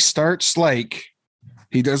 he starts like,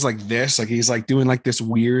 he does like this, like he's like doing like this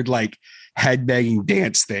weird, like head banging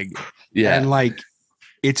dance thing. Yeah. And like,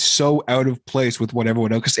 it's so out of place with what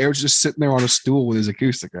everyone else, because Aaron's just sitting there on a stool with his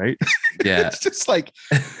acoustic, right? Yeah. It's just like,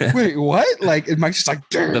 wait, what? Like, it Mike's just like,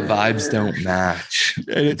 the vibes don't match,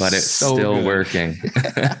 but it's so still good. Working.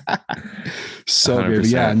 So good.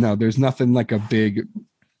 Yeah, no, there's nothing like a big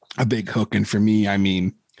hook. And for me, I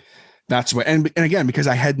mean, that's what, and again, because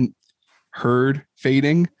I hadn't heard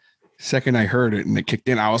Fading, second I heard it and it kicked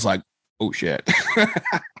in, I was like, oh shit.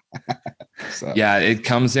 So. Yeah, it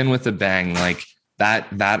comes in with a bang. Like,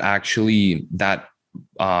 that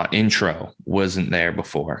intro wasn't there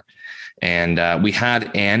before, and we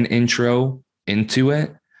had an intro into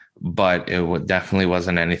it, but it definitely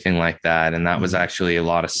wasn't anything like that. And that was actually a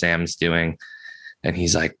lot of Sam's doing, and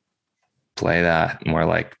he's like, play that, and we're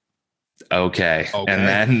like, okay. And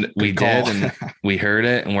then we did, and we heard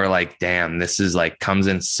it, and we're like, damn, this is like, comes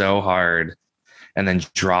in so hard and then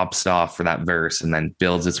drops off for that verse and then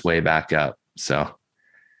builds its way back up. So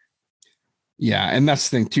yeah, and that's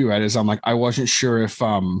the thing too, right? Is I'm like, I wasn't sure if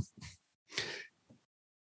because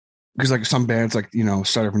like some bands, like,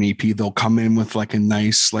 start of an EP, they'll come in with like a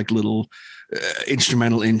nice like little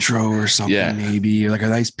instrumental intro or something, maybe like a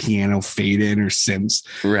nice piano fade in or synths,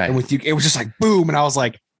 right? And with you, it was just like boom, and I was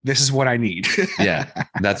like, this is what I need. Yeah,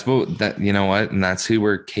 that's what you know what, and that's who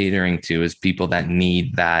we're catering to, is people that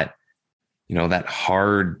need that, that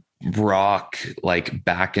hard rock like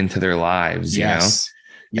back into their lives. Yes.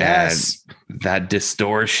 Yes. And that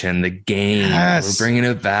distortion, the gain, Yes. we're bringing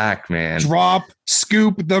it back, man. Drop,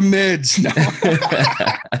 scoop the mids. No.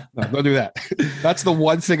 No, don't do that. That's the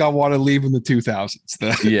one thing I want to leave in the 2000s.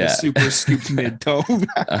 The super scooped mid tone.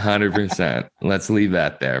 100%. Let's leave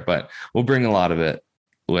that there, but we'll bring a lot of it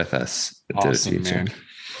with us into the future. Man.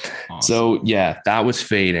 Awesome. So yeah, that was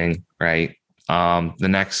Fading, right? The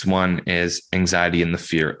next one is Anxiety and the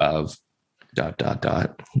Fear of ...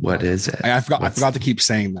 What is it? I forgot to keep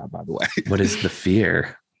saying that, by the way. What is the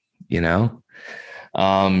fear? You know?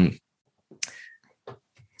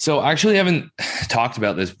 So I actually haven't talked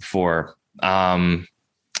about this before.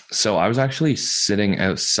 So I was actually sitting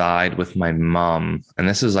outside with my mom, and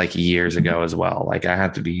this is like years ago as well. Like I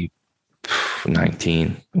had to be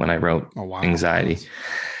 19 when I wrote Anxiety.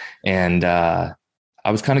 And I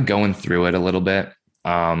was kind of going through it a little bit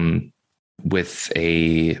with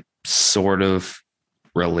a sort of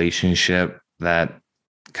relationship, that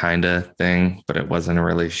kind of thing, but it wasn't a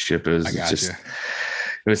relationship. It was just,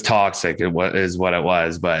 it was toxic. It is what it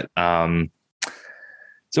was. But so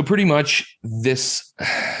pretty much this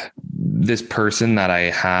person that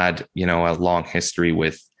I had, you know, a long history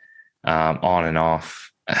with on and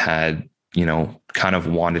off had, you know, kind of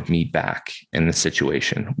wanted me back in the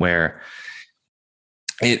situation where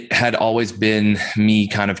it had always been me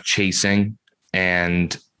kind of chasing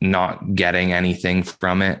and not getting anything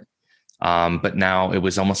from it. But now it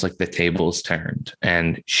was almost like the tables turned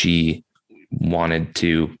and she wanted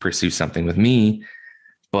to pursue something with me,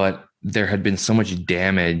 but there had been so much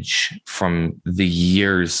damage from the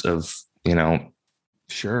years of, you know,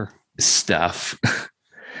 stuff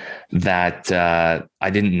that I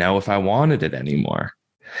didn't know if I wanted it anymore.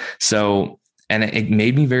 So, and it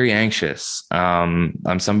made me very anxious.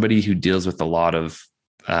 I'm somebody who deals with a lot of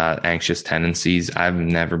anxious tendencies. I've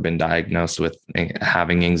never been diagnosed with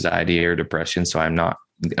having anxiety or depression, so I'm not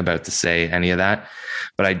about to say any of that,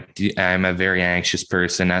 but I'm a very anxious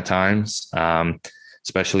person at times,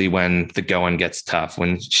 especially when the going gets tough.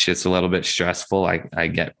 When shit's a little bit stressful, I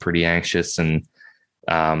get pretty anxious, and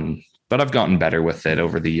but I've gotten better with it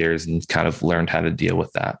over the years and kind of learned how to deal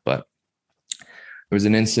with that. But there was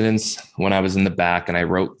an incident when I was in the back and I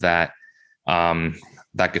wrote that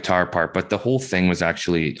that guitar part, but the whole thing was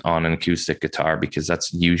actually on an acoustic guitar because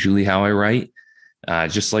that's usually how I write,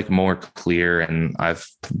 just like more clear. And I've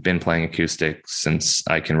been playing acoustic since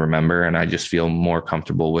I can remember, and I just feel more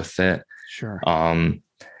comfortable with it. Sure. And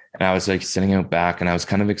I was like sitting out back and I was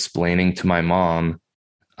kind of explaining to my mom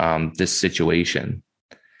this situation,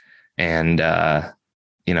 and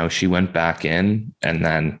you know, she went back in, and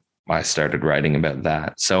then I started writing about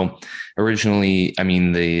that. So originally, I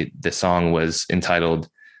mean, the song was entitled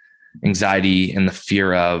Anxiety and the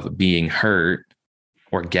Fear of Being Hurt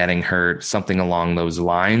or Getting Hurt, something along those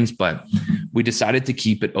lines. But we decided to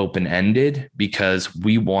keep it open-ended because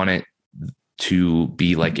we want it to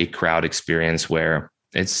be like a crowd experience where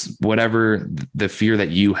it's whatever the fear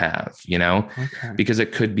that you have, you know, because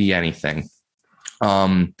it could be anything.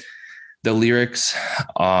 The lyrics,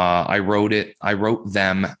 I wrote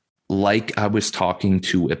them like I was talking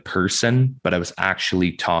to a person, but I was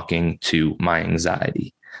actually talking to my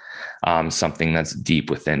anxiety, something that's deep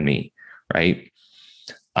within me, right?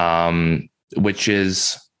 Which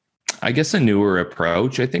is, I guess, a newer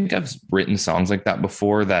approach. I think I've written songs like that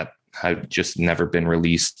before that have just never been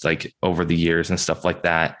released, like over the years and stuff like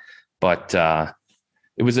that. But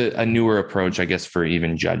it was a newer approach, I guess, for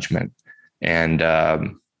even Judgement. And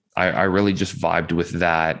I really just vibed with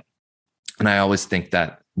that. And I always think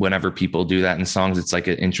that whenever people do that in songs, it's like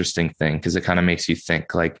an interesting thing because it kind of makes you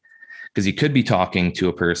think, like, because you could be talking to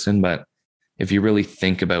a person, but if you really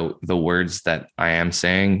think about the words that I am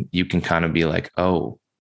saying, you can kind of be like, oh,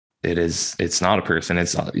 it's not a person.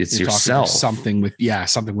 It's yourself. Something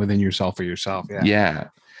within yourself or yourself. Yeah.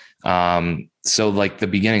 So like the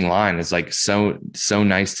beginning line is like, so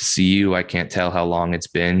nice to see you. I can't tell how long it's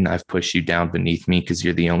been. I've pushed you down beneath me because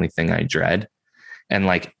you're the only thing I dread. And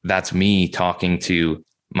like, that's me talking to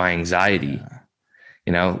my anxiety.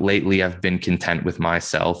 You know, lately I've been content with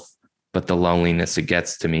myself, but the loneliness it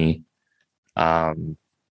gets to me, I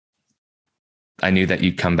knew that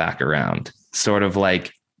you'd come back around. Sort of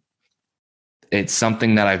like, it's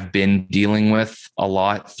something that I've been dealing with a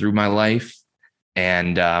lot through my life,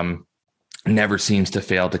 and never seems to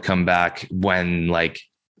fail to come back when like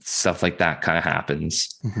stuff like that kind of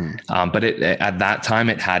happens. But at that time,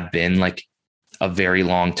 it had been like a very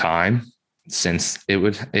long time since it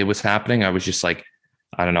was happening. I was just like,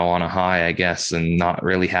 I don't know, on a high, I guess, and not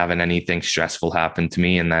really having anything stressful happen to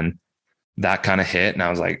me. And then that kind of hit, and I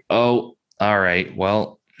was like, oh, all right,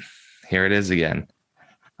 well, here it is again.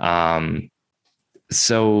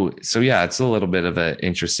 so yeah, it's a little bit of an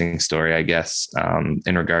interesting story, I guess,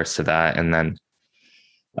 in regards to that. And then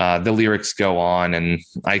the lyrics go on, and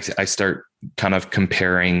I start kind of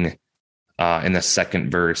comparing in the second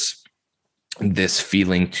verse this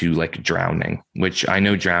feeling to like drowning, which I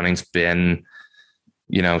know drowning's been,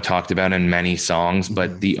 talked about in many songs,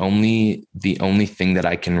 but the only thing that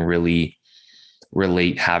I can really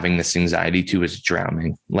relate having this anxiety to is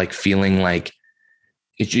drowning, like feeling like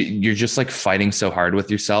you're just like fighting so hard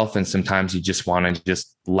with yourself. And sometimes you just want to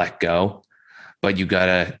just let go, but you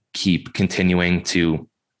gotta keep continuing to,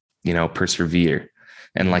 persevere.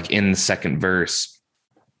 And like in the second verse,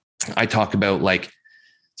 I talk about like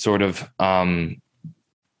sort of,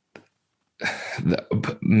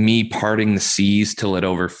 me parting the seas till it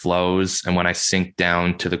overflows. And when I sink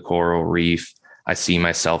down to the coral reef, I see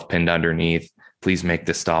myself pinned underneath. Please make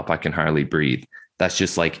this stop. I can hardly breathe. That's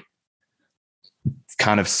just like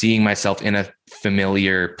kind of seeing myself in a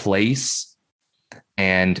familiar place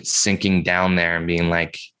and sinking down there and being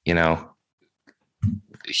like,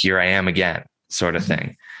 here I am again, sort of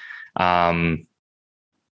thing.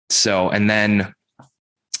 So, and then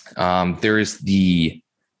there is the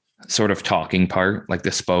sort of talking part, like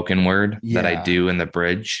the spoken word that I do in the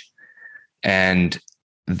bridge. And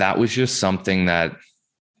that was just something that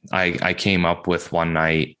I came up with one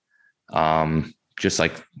night, just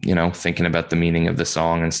like, thinking about the meaning of the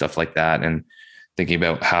song and stuff like that. And thinking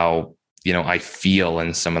about how, I feel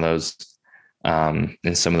in some of those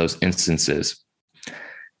instances.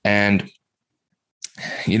 And,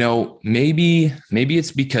 maybe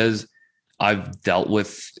it's because I've dealt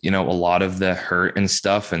with, a lot of the hurt and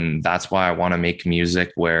stuff. And that's why I want to make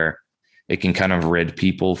music where it can kind of rid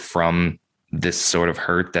people from this sort of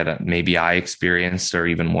hurt that maybe I experienced or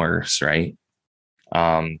even worse. Right.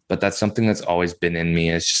 But that's something that's always been in me,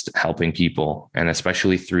 is just helping people. And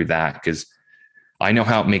especially through that, because I know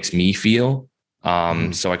how it makes me feel.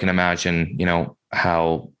 So I can imagine,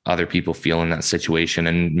 how other people feel in that situation,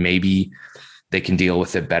 and maybe they can deal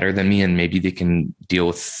with it better than me, and maybe they can deal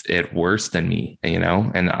with it worse than me,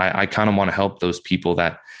 and I kind of want to help those people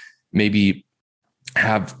that maybe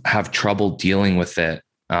have trouble dealing with it,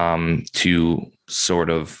 to sort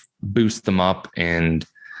of boost them up and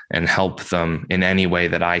help them in any way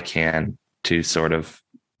that I can to sort of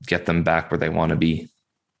get them back where they want to be.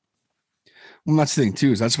 Well, that's the thing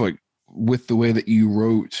too, is that's what, with the way that you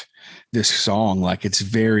wrote this song, like it's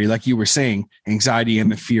very, like you were saying, anxiety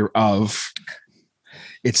and the fear of,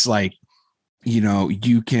 it's like,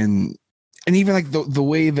 you can, and even like the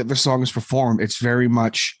way that the song is performed, it's very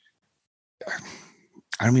much,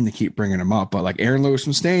 I don't mean to keep bringing him up, but like Aaron Lewis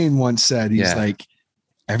from Stain once said, he's like,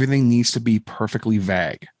 everything needs to be perfectly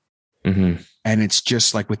vague. Mm-hmm. And it's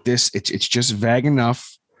just like with this, it's just vague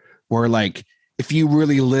enough where like, if you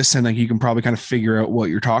really listen, like you can probably kind of figure out what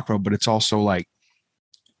you're talking about, but it's also like,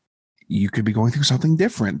 you could be going through something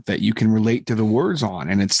different that you can relate to the words on.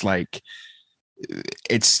 And it's like,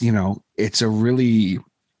 it's, it's a really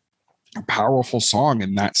powerful song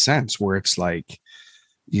in that sense, where it's like,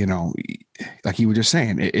 like you were just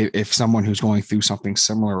saying, if someone who's going through something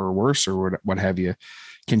similar or worse or what have you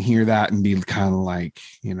can hear that and be kind of like,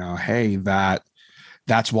 hey,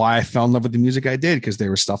 that's why I fell in love with the music I did, because there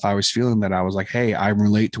was stuff I was feeling that I was like, hey, I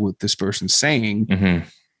relate to what this person's saying. Mm-hmm.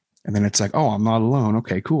 And then it's like, oh, I'm not alone.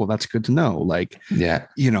 Okay, cool. That's good to know. Like, yeah,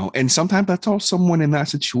 and sometimes that's all someone in that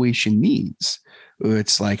situation needs.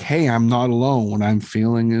 It's like, hey, I'm not alone. What I'm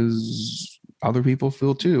feeling is other people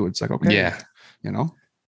feel too. It's like, okay, yeah,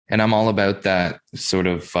 And I'm all about that sort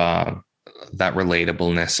of, that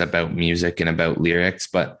relatableness about music and about lyrics,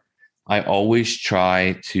 but I always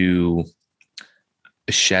try to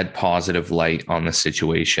shed positive light on the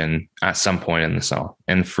situation at some point in the song.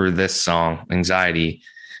 And for this song, Anxiety,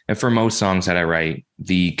 and for most songs that I write,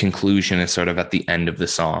 the conclusion is sort of at the end of the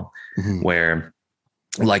song, where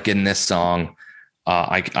like in this song,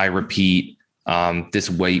 I repeat, this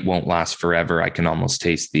weight won't last forever. I can almost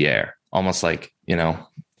taste the air. Almost like,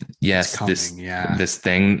 yes, this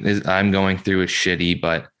thing is I'm going through is shitty,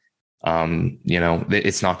 but,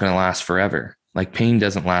 it's not going to last forever. Like pain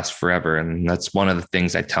doesn't last forever. And that's one of the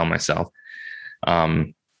things I tell myself.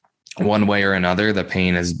 One way or another, the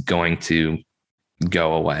pain is going to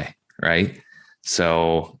go away. Right.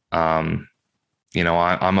 So, I'm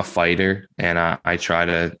a fighter, and I try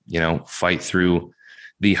to, fight through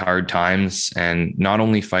the hard times, and not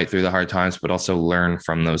only fight through the hard times, but also learn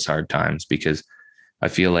from those hard times, because I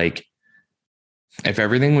feel like if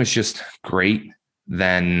everything was just great,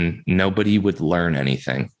 then nobody would learn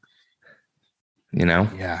anything.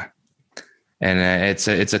 Yeah. And it's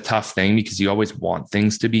a tough thing, because you always want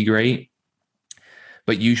things to be great,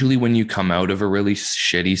 But usually when you come out of a really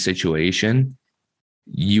shitty situation,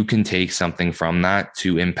 you can take something from that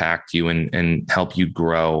to impact you and help you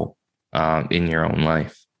grow in your own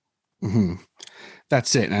life. Mm-hmm.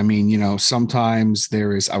 That's it. I mean, sometimes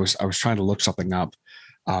there is, I was trying to look something up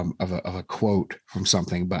of a quote from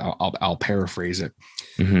something, but I'll paraphrase it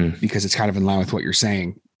because it's kind of in line with what you're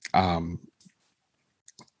saying.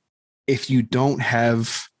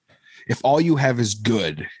 If all you have is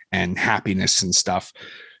good and happiness and stuff,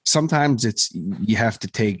 sometimes you have to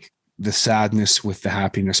take the sadness with the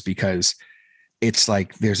happiness, because it's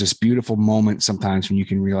like there's this beautiful moment sometimes when you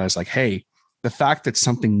can realize, like, hey, the fact that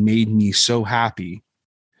something made me so happy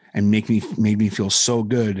and made me feel so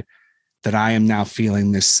good that I am now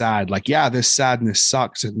feeling this sad. Like, yeah, this sadness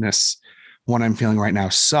sucks and this one I'm feeling right now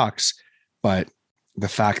sucks, but the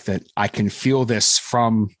fact that I can feel this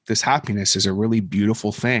from this happiness is a really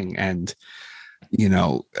beautiful thing. And, I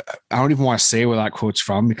don't even want to say where that quote's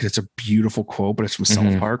from because it's a beautiful quote, but it's from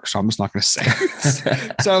South Park. So I'm just not going to say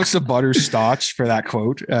it. So it's the butterscotch for that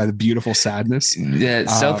quote, the beautiful sadness. Yeah.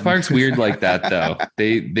 South Park's weird like that though.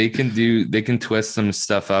 They can twist some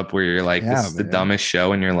stuff up where you're like, this is the dumbest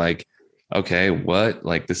show. And you're like, okay, what?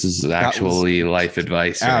 Like, this is actually life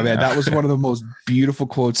advice. Yeah, man, that was one of the most beautiful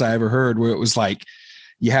quotes I ever heard, where it was like,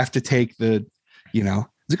 you have to take the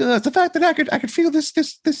fact that I could feel this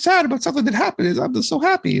sad about something that happened. I'm just so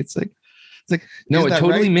happy. It's like no, it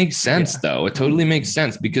totally makes sense though. It totally makes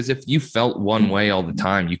sense, because if you felt one way all the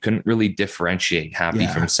time, you couldn't really differentiate happy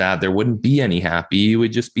from sad. There wouldn't be any happy. You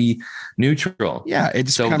would just be neutral. Yeah.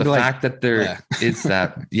 It's so the fact that there is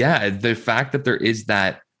that, the fact that there is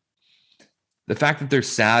that, the fact that they're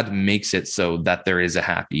sad makes it so that there is a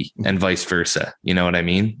happy, and vice versa. You know what I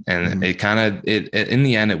mean? And it kind of, in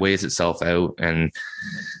the end, it weighs itself out, and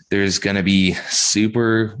there's going to be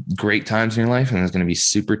super great times in your life and there's going to be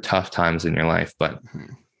super tough times in your life. But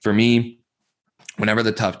for me, whenever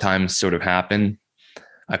the tough times sort of happen,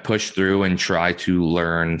 I push through and try to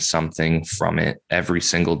learn something from it every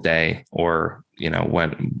single day, or,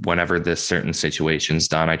 whenever this certain situation's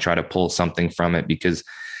done, I try to pull something from it, because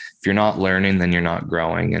if you're not learning, then you're not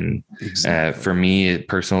growing. And for me,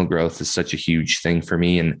 personal growth is such a huge thing for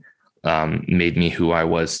me, and made me who I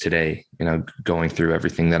was today, going through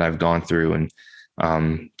everything that I've gone through,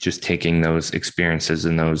 and just taking those experiences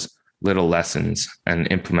and those little lessons and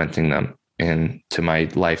implementing them into my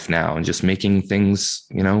life now, and just making things,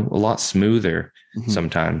 a lot smoother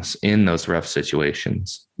sometimes in those rough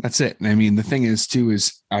situations. That's it. I mean, the thing is too,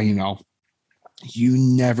 is, you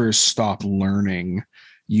never stop learning.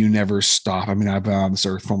 You never stop. I mean, I've been on this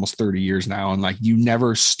earth for almost 30 years now, and like, you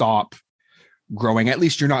never stop growing. At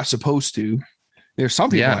least you're not supposed to. There's some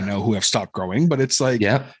people I know who have stopped growing, but it's like,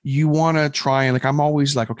 you want to try, and like, I'm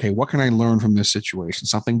always like, okay, what can I learn from this situation?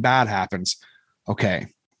 Something bad happens. Okay,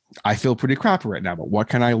 I feel pretty crappy right now, but what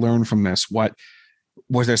can I learn from this? What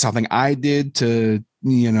was there something I did to,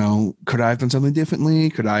 could I have done something differently?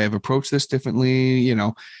 Could I have approached this differently?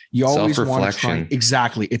 You always want to try.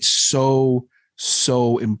 Exactly. It's so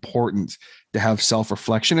important to have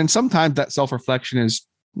self-reflection. And sometimes that self-reflection is,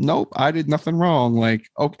 nope, I did nothing wrong. Like,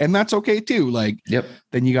 okay, and that's okay too. Like,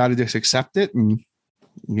 then you got to just accept it and,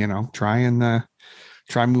 try and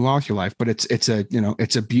move on with your life. But it's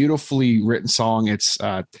a beautifully written song. It's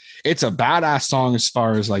a badass song as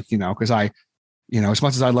far as like, cause I, as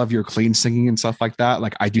much as I love your clean singing and stuff like that,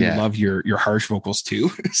 like I do love your harsh vocals too.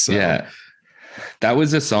 So that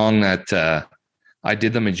was a song that, I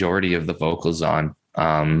did the majority of the vocals on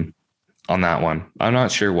that one. I'm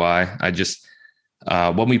not sure why. I just,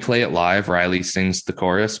 when we play it live, Riley sings the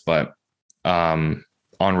chorus, but on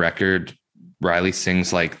record, Riley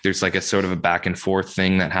sings like, there's like a sort of a back and forth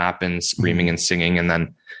thing that happens, screaming and singing. And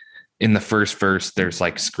then in the first verse, there's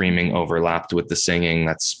like screaming overlapped with the singing.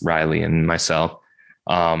 That's Riley and myself.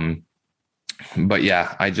 But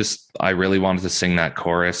yeah, I really wanted to sing that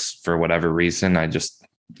chorus for whatever reason. I just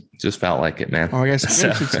felt like it, man. Oh, I guess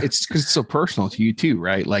it's because it's so personal to you too,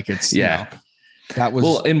 right? Like it's, that was,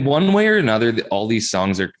 well, in one way or another, all these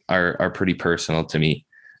songs are pretty personal to me.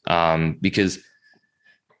 Because,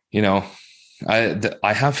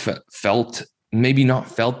 I have felt, maybe not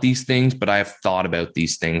felt these things, but I have thought about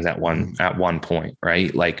these things at one point,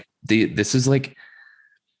 right? Like this is like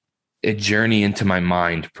a journey into my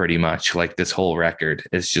mind, pretty much. Like this whole record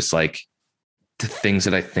is just like the things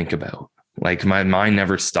that I think about. Like my mind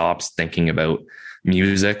never stops thinking about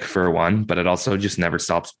music for one, but it also just never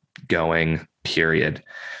stops going, period.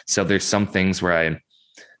 So there's some things I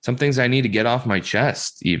need to get off my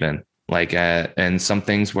chest even, like, and some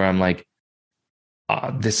things where I'm like,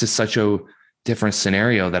 this is such a different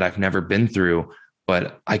scenario that I've never been through.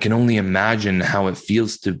 but I can only imagine how it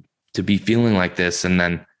feels to be feeling like this. And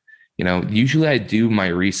then, usually I do my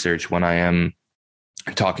research when I am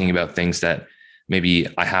talking about things that maybe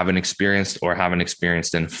I haven't experienced or haven't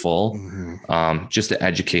experienced in full, just to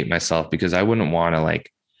educate myself, because I wouldn't want to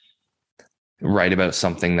like write about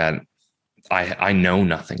something that I know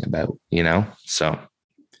nothing about, so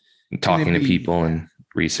talking to people and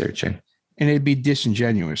researching. And it'd be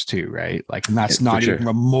disingenuous too, right? Like, and that's not sure. even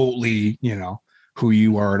remotely, who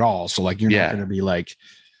you are at all. So like, you're not going to be like,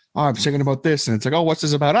 oh, I'm singing about this. And it's like, oh, what's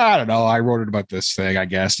this about? I don't know. I wrote it about this thing, I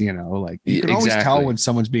guess, like you can always tell when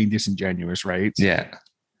someone's being disingenuous, right? Yeah.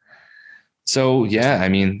 So, yeah, I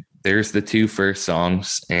mean, there's the two first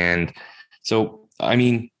songs. And so, I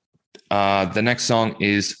mean, the next song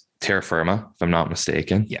is Terra Firma, if I'm not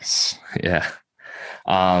mistaken. Yes. Yeah.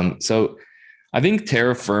 So I think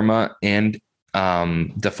Terra Firma and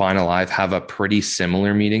Define Alive have a pretty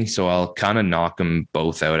similar meaning. So I'll kind of knock them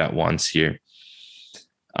both out at once here.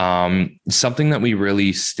 Something that we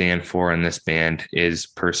really stand for in this band is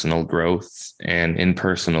personal growth, and in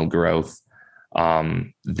personal growth,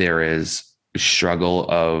 there is a struggle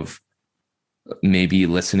of maybe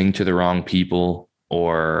listening to the wrong people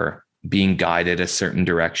or being guided a certain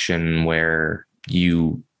direction where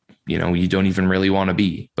you don't even really want to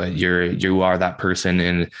be, but you are that person.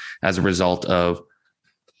 And as a result of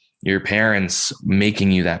your parents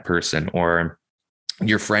making you that person, or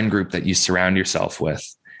your friend group that you surround yourself with,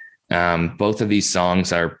 both of these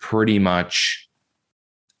songs are pretty much,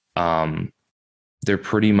 they're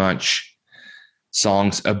pretty much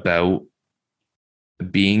songs about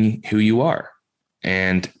being who you are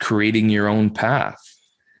and creating your own path,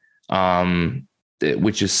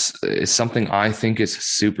 which is something I think is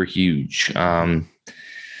super huge. There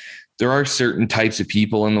are certain types of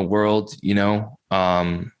people in the world,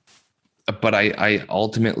 but I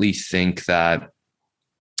ultimately think that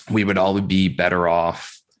we would all be better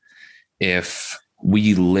off if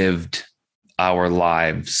we lived our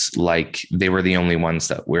lives like they were the only ones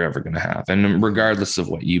that we're ever going to have. And regardless of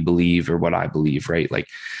what you believe or what I believe, right? Like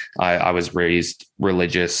I was raised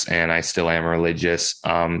religious and I still am religious.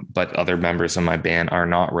 But other members of my band are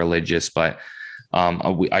not religious, but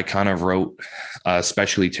I kind of wrote,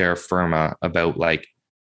 especially Terra Firma, about like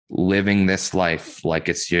living this life like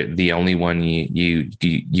it's the only one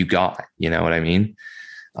you got, you know what I mean?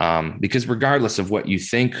 Because regardless of what you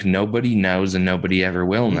think, nobody knows and nobody ever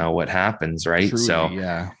will know what happens. Right. Truly, so,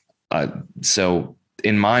 yeah. So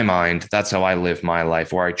in my mind, that's how I live my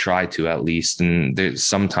life, or I try to at least. And there's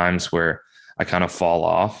some times where I kind of fall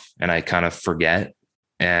off and I kind of forget.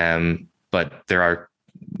 But there are,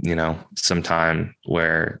 some time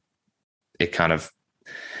where it kind of,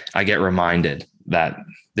 I get reminded that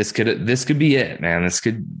this could be it, man. This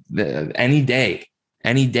could, any day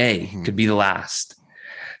could be the last.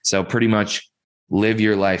 So pretty much live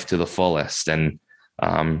your life to the fullest. And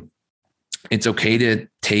it's okay to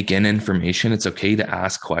take in information. It's okay to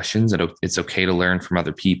ask questions. It's okay to learn from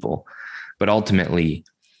other people. But ultimately,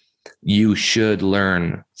 you should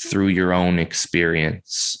learn through your own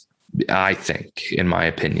experience, I think, in my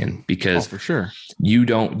opinion, because for sure, you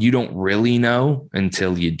don't really know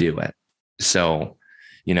until you do it. So,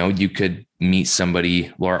 you could meet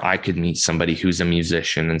somebody, or I could meet somebody who's a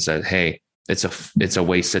musician and said, hey, it's a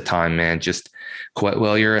waste of time, man. Just quit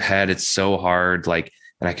while you're ahead. It's so hard. Like,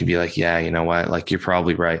 and I could be like, yeah, you know what? Like, you're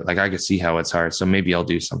probably right. Like, I could see how it's hard. So maybe I'll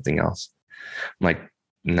do something else. I'm like,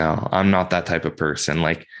 no, I'm not that type of person.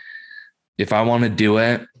 Like, if I want to do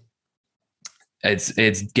it, it's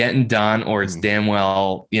getting done, or it's damn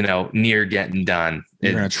well, near getting done.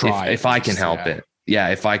 You're gonna try if I can help it. Yeah.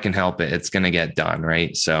 If I can help it, it's going to get done.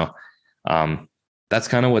 Right. So, that's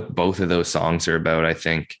kind of what both of those songs are about, I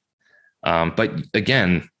think. But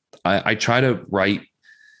again, I try to write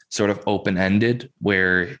sort of open-ended,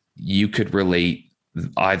 where you could relate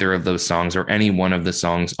either of those songs or any one of the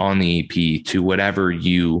songs on the EP to whatever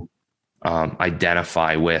you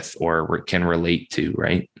identify with or can relate to,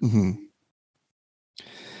 right? Mm-hmm.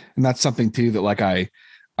 And that's something too that like I've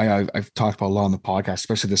talked about a lot on the podcast,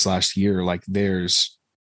 especially this last year. Like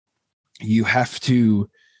you have to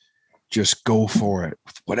just go for it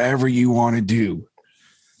with whatever you want to do.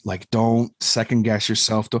 Like, don't second guess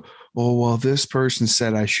yourself. Oh, well, this person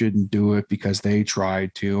said I shouldn't do it because they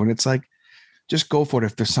tried to. And it's like, just go for it.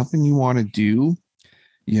 If there's something you want to do,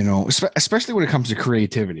 especially when it comes to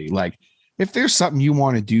creativity, like if there's something you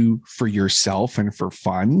want to do for yourself and for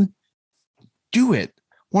fun, do it.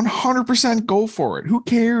 100% go for it. Who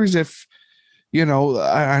cares if,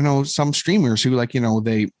 I know some streamers who like,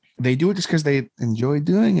 they do it just because they enjoy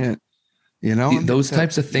doing it. You know, those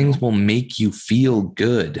types of things will make you feel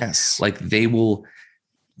good. Yes. Like the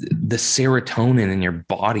serotonin in your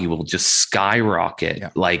body will just skyrocket. Yeah.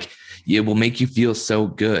 Like it will make you feel so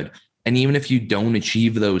good. And even if you don't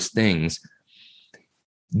achieve those things,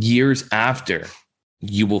 years after,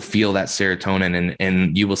 you will feel that serotonin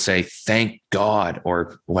and you will say, thank God,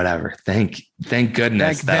 or whatever. Thank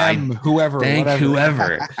goodness whoever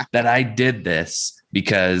that I did this,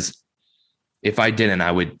 because if I didn't,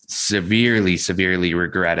 I would severely, severely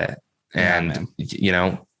regret it. And, you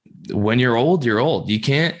know, when you're old, you're old. You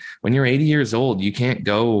can't, when you're 80 years old, you can't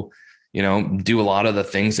go, you know, do a lot of the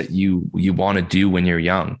things that you want to do when you're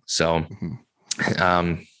young. So,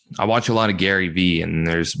 I watch a lot of Gary Vee, and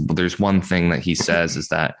there's one thing that he says is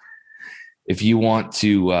that if you want to,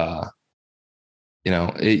 you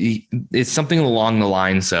know, it's something along the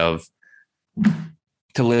lines of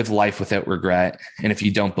to live life without regret. And if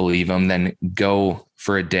you don't believe him, then go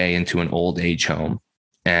for a day into an old age home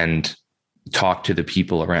and talk to the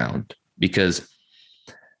people around, because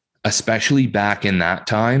especially back in that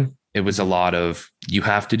time, it was a lot of, you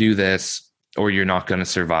have to do this or you're not going to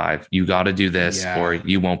survive. You got to do this or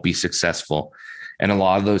you won't be successful. And a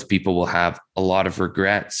lot of those people will have a lot of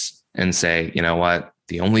regrets and say, you know what,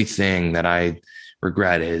 the only thing that I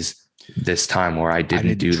regret is this time where I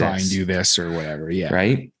didn't try and do this or whatever. Yeah.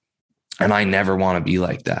 Right. And I never want to be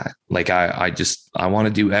like that. Like I want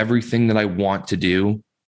to do everything that I want to do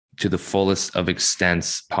to the fullest of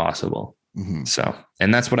extents possible. So,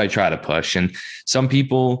 and that's what I try to push. And some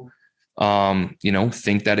people, you know,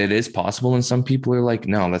 think that it is possible. And some people are like,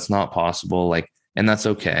 no, that's not possible. Like, and that's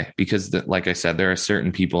okay. Because like I said, there are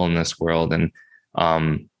certain people in this world, and,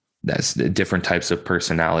 that's different types of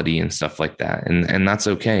personality and stuff like that. And that's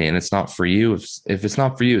okay. And it's not for you. If it's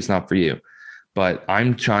not for you, it's not for you. But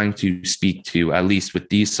I'm trying to speak to, at least with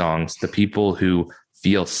these songs, the people who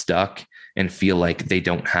feel stuck and feel like they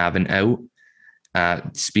don't have an out,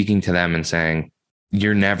 speaking to them and saying,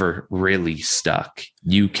 you're never really stuck.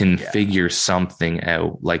 You can figure something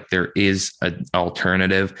out. Like there is an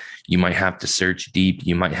alternative. You might have to search deep.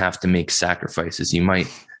 You might have to make sacrifices. You might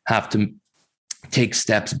have to take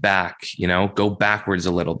steps back, you know, go backwards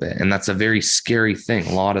a little bit. And that's a very scary thing.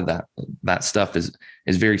 A lot of that stuff is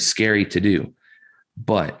very scary to do.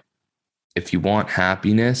 But if you want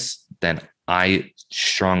happiness, then I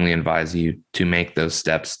strongly advise you to make those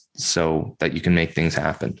steps so that you can make things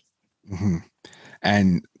happen.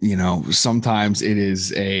 And, you know, sometimes it is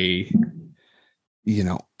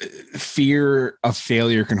fear of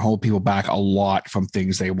failure can hold people back a lot from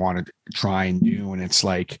things they want to try and do. And it's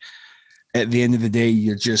like, at the end of the day,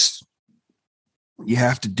 you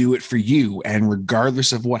have to do it for you. And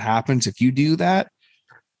regardless of what happens, if you do that,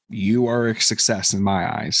 you are a success in my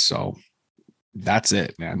eyes. So that's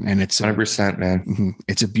it, man. And it's 100%, man.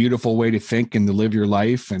 It's a beautiful way to think and to live your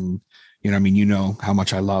life. And, you know, I mean, you know how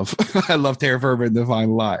much I love Terra Fervor and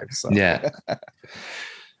Divine Live. So. Yeah.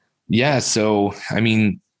 Yeah. So, I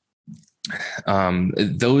mean,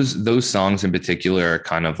 those songs in particular are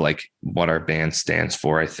kind of like what our band stands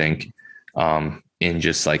for, I think, in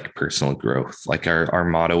just like personal growth. Like our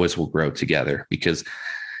motto is we'll grow together, because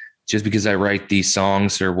just because I write these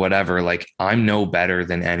songs or whatever, like I'm no better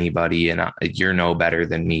than anybody and you're no better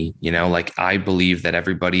than me. You know, like I believe that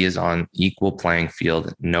everybody is on equal playing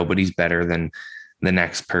field. Nobody's better than the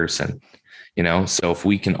next person, you know? So if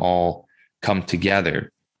we can all come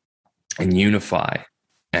together and unify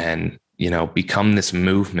and, you know, become this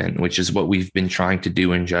movement, which is what we've been trying to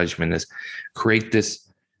do in Judgment, is create this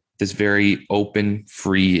very open,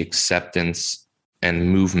 free acceptance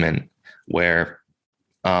and movement where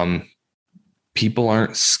people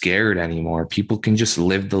aren't scared anymore. People can just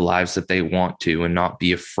live the lives that they want to and not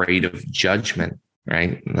be afraid of judgment.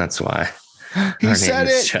 Right. And that's why he said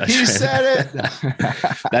it. He said it.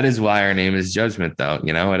 That is why our name is Judgment, though.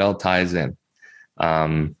 You know, it all ties in.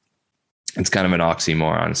 It's kind of an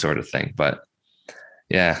oxymoron sort of thing, but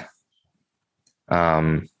yeah.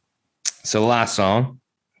 So the last song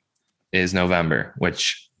is November,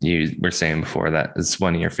 which you were saying before that is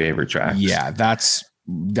one of your favorite tracks. Yeah, that's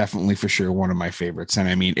definitely for sure one of my favorites. And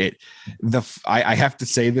I mean, I have to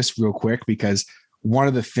say this real quick, because one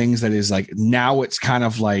of the things that is like, now it's kind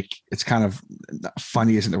of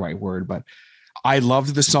funny isn't the right word, but I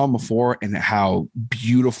loved the song before and how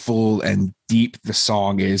beautiful and deep the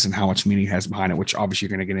song is and how much meaning it has behind it, which obviously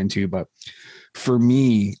you're going to get into. But for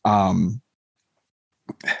me,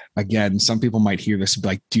 again, some people might hear this and be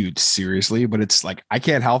like, dude, seriously, but it's like, I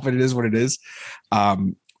can't help it. It is what it is.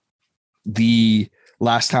 The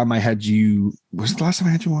last time I had you, was it the last time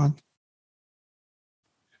I had you on?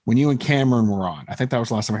 when you and Cameron were on. I think that was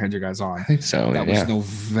the last time I had you guys on. I think so. That was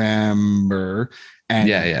November.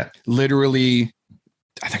 And literally,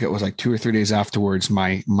 I think it was like 2 or 3 days afterwards,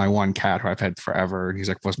 my one cat who I've had forever, and he's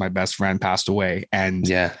like, was my best friend, passed away.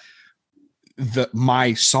 And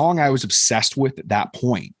my song I was obsessed with at that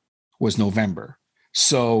point was November.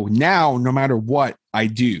 So now, no matter what I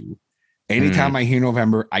do, anytime I hear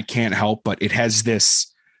November, I can't help but it has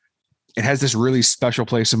this really special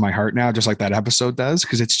place in my heart now, just like that episode does.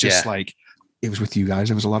 Cause it's just like, it was with you guys.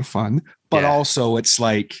 It was a lot of fun, but also it's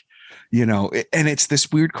like, you know, and it's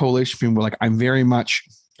this weird coalition thing where like, I'm very much,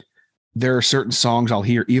 there are certain songs I'll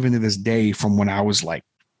hear even to this day from when I was like,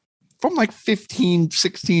 from like 15,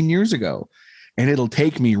 16 years ago. And it'll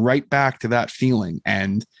take me right back to that feeling.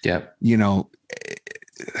 And, you know,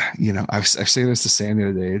 I've said this to Sam the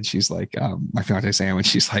other day, and she's like, my fiance Sam, and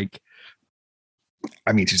she's like,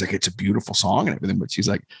 she's like, it's a beautiful song and everything, but she's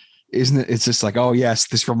like, isn't it? It's just like, oh yes,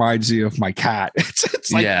 this reminds you of my cat.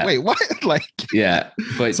 It's like, wait, what? Like,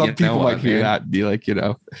 but some people might hear that and be like, you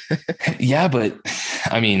know, but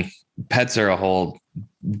I mean, pets are a whole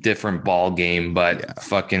different ball game, but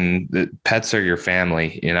fucking the pets are your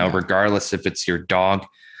family, you know, regardless if it's your dog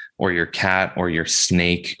or your cat or your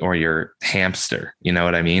snake or your hamster, you know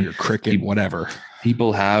what I mean? Your cricket, whatever.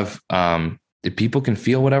 People have, people can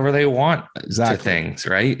feel whatever they want to things,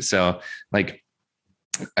 right? So like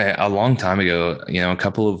a long time ago, you know, a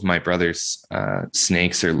couple of my brother's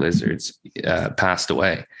snakes or lizards passed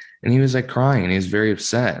away, and he was like crying and he was very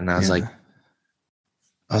upset. And I was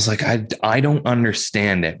like, I don't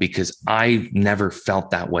understand it, because I never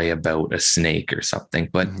felt that way about a snake or something,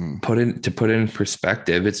 but put it in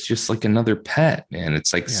perspective, it's just like another pet, man.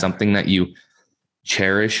 It's like something that you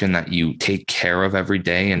cherish and that you take care of every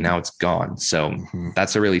day, and now it's gone. So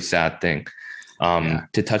that's a really sad thing.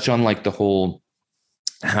 To touch on like the whole,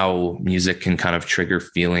 how music can kind of trigger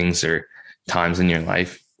feelings or times in your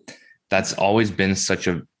life. That's always been such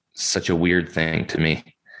a weird thing to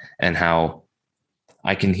me, and how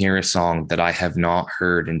I can hear a song that I have not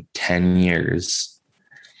heard in 10 years,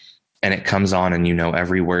 and it comes on and you know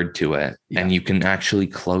every word to it, and you can actually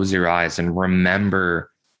close your eyes and remember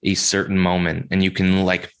a certain moment, and you can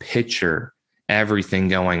like picture everything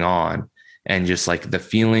going on, and just like the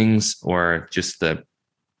feelings or just the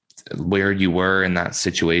where you were in that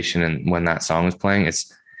situation and when that song was playing.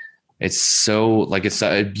 It's so like, it's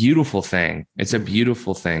a beautiful thing. It's a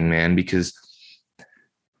beautiful thing, man, because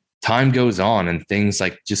time goes on and things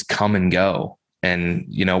like just come and go. And,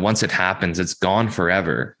 you know, once it happens, it's gone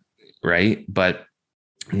forever. Right. But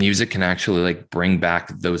music can actually like bring back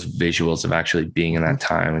those visuals of actually being in that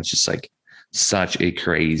time. It's just like such a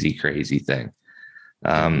crazy, crazy thing.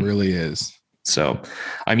 It really is. So,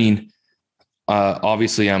 I mean,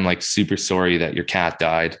 obviously I'm like super sorry that your cat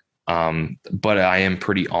died. But I am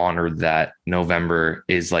pretty honored that November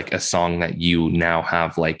is like a song that you now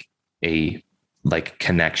have like a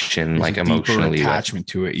connection, there's like emotionally attachment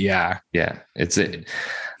to it. Yeah.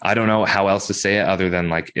 I don't know how else to say it other than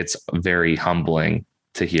like, it's very humbling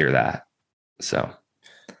to hear that. So,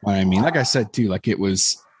 I mean, like I said too, like it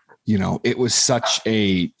was, you know, it's such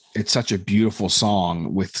a beautiful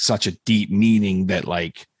song with such a deep meaning that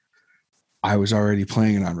like, I was already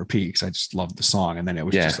playing it on repeat because I just loved the song. And then it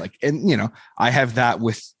was just like, and you know, I have that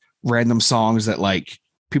with random songs that like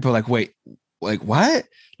people are like, wait, like what?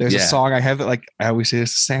 There's a song I have that like, I always say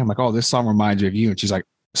this to Sam, like, oh, this song reminds me of you. And she's like,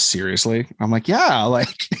 seriously? I'm like, yeah,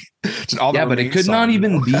 like just all but it could not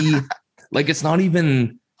even be like, it's not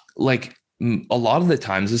even like a lot of the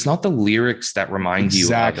times it's not the lyrics that remind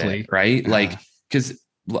you of it, right? Like, because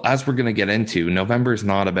as we're going to get into, November is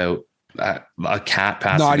not about a cat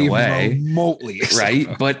passing not away even remotely, right?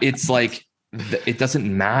 But it's like it doesn't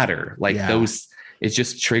matter, like those, it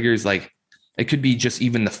just triggers, like it could be just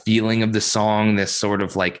even the feeling of the song, this sort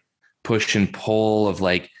of like push and pull of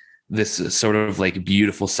like this sort of like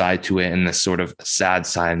beautiful side to it, and this sort of sad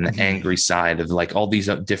side and the angry side of like all these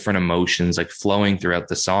different emotions like flowing throughout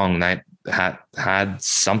the song that had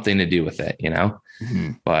something to do with it, you know?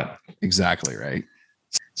 But exactly right.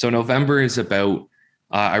 So November is about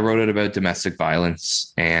I wrote it about domestic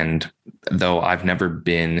violence, and though I've never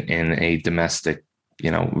been in a domestic,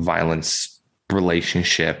 you know, violence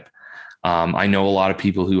relationship, I know a lot of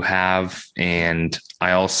people who have, and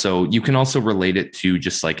you can also relate it to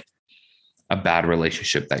just like a bad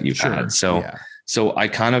relationship that you've had. So I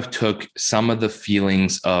kind of took some of the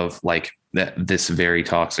feelings of like this very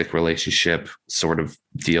toxic relationship sort of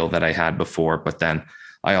deal that I had before, but then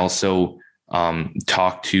I also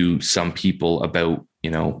talked to some people about, you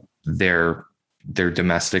know, their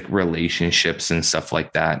domestic relationships and stuff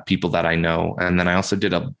like that, people that I know. And then I also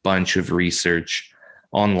did a bunch of research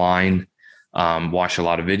online, watched a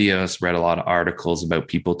lot of videos, read a lot of articles about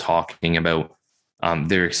people talking about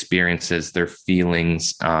their experiences, their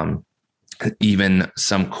feelings, even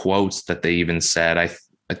some quotes that they even said. I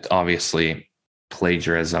obviously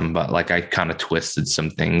plagiarism, but like I kind of twisted some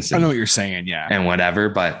things. I know what you're saying. Yeah. And whatever,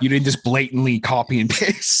 but You didn't just blatantly copy and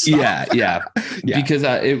paste stuff. yeah. Yeah. Because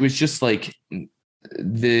it was just like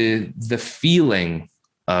the feeling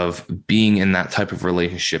of being in that type of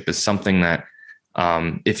relationship is something that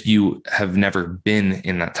if you have never been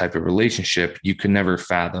in that type of relationship, you could never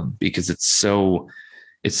fathom, because it's so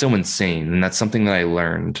insane. And that's something that I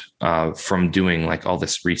learned from doing like all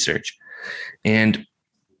this research. And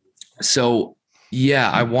so,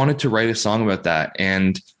 yeah, I wanted to write a song about that.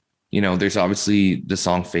 And, you know, there's obviously the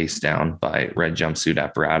song Face Down by Red Jumpsuit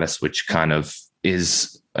Apparatus, which kind of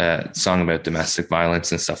is a song about domestic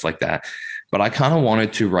violence and stuff like that. But I kind of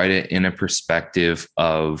wanted to write it in a perspective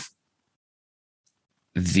of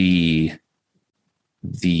the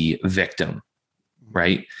victim,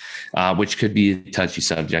 right? Which could be a touchy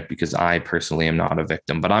subject, because I personally am not a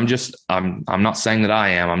victim, but I'm not saying that I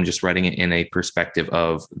am. I'm just writing it in a perspective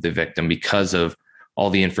of the victim, because of all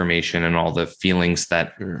the information and all the feelings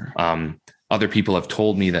that other people have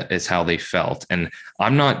told me that is how they felt. And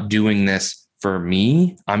I'm not doing this for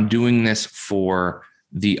me. I'm doing this for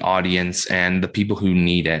the audience and the people who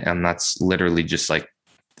need it. And that's literally just like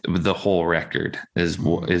the whole record is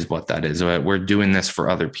what that is. We're doing this for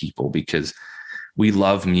other people because we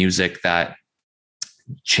love music that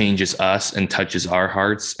changes us and touches our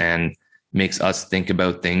hearts and makes us think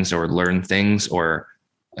about things or learn things, or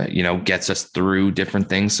gets us through different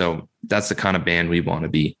things. So that's the kind of band we want to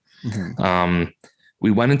be. Mm-hmm.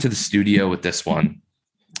 We went into the studio with this one,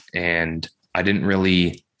 and I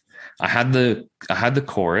had the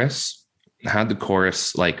chorus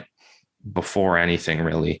like before anything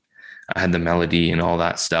really. I had the melody and all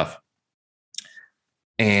that stuff,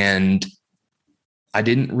 and I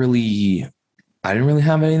didn't really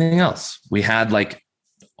have anything else. We had like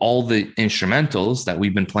all the instrumentals that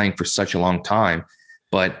we've been playing for such a long time,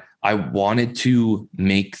 but I wanted to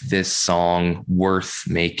make this song worth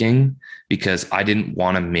making, because I didn't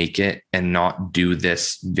want to make it and not do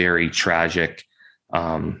this very tragic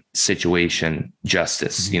situation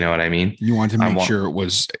justice. You know what I mean? You wanted to make sure it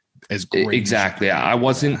was as great. Exactly. I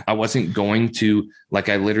wasn't going to, like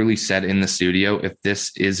I literally said in the studio, if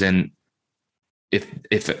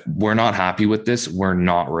we're not happy with this, we're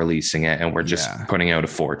not releasing it, and we're just putting out a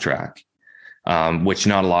 4-track, which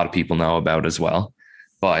not a lot of people know about as well.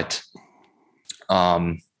 But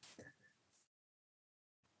the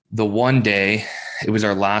one day, it was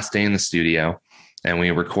our last day in the studio, and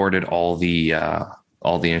we recorded all the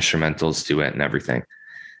instrumentals to it and everything.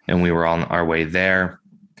 And we were on our way there,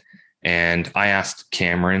 and I asked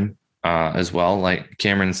Cameron as well. Like,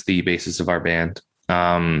 Cameron's the bassist of our band,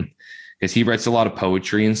 because he writes a lot of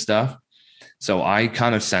poetry and stuff. So I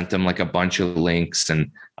kind of sent him like a bunch of links,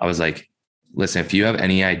 and I was like, listen, if you have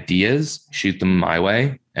any ideas, shoot them my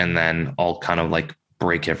way, and then I'll kind of like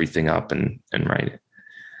break everything up and write it.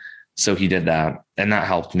 So he did that, and that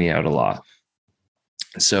helped me out a lot.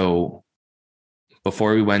 So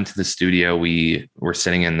before we went to the studio, we were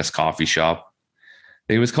sitting in this coffee shop.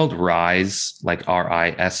 It was called Rise, like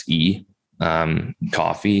RISE,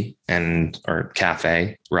 coffee or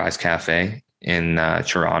cafe, Rise Cafe in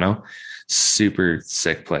Toronto. Super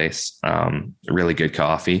sick place. Really good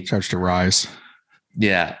coffee. Shout out to Rise.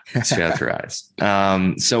 Yeah, shout out to Rise.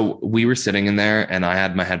 So we were sitting in there, and I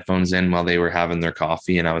had my headphones in while they were having their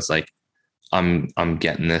coffee, and I was like, I'm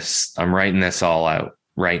getting this. I'm writing this all out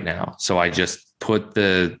right now. So I just put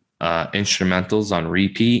the instrumentals on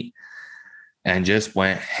repeat and just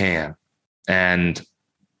went ham. And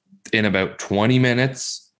in about 20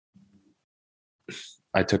 minutes,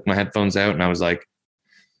 I took my headphones out and I was like,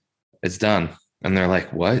 it's done. And they're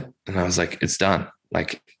like, what? And I was like, it's done.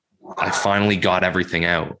 Like, I finally got everything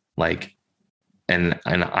out. Like, and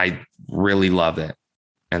I really love it.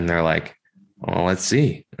 And they're like, well, let's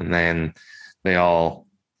see. And then they all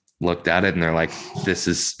looked at it and they're like, this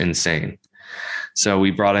is insane. So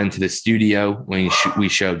we brought it into the studio. We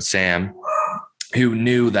showed Sam, who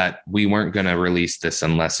knew that we weren't going to release this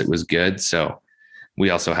unless it was good. So we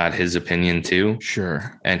also had his opinion too.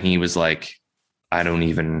 Sure. And he was like, I don't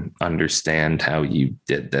even understand how you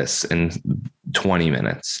did this in 20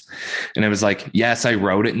 minutes. And it was like, yes, I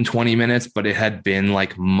wrote it in 20 minutes, but it had been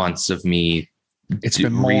like months of me. It's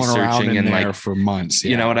been researching and like for months.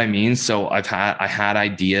 You know what I mean? So I had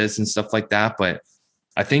ideas and stuff like that. But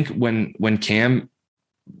I think when Cam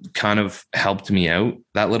kind of helped me out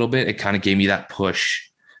that little bit, it kind of gave me that push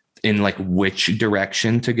in like which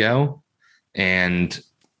direction to go. And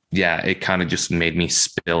yeah, it kind of just made me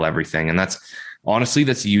spill everything. And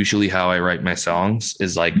that's usually how I write my songs,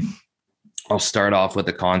 is like, I'll start off with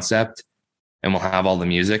a concept and we'll have all the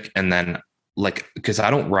music. And then like, because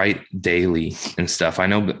I don't write daily and stuff. I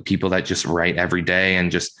know people that just write every day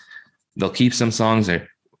and just, they'll keep some songs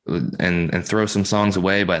and throw some songs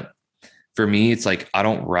away. But for me, it's like, I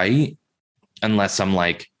don't write unless I'm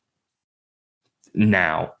like,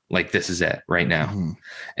 now, like this is it right now. Mm-hmm.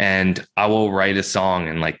 And I will write a song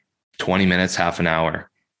in like 20 minutes, half an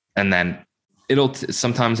hour. And then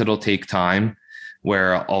sometimes it'll take time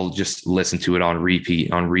where I'll just listen to it on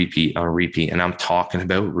repeat. And I'm talking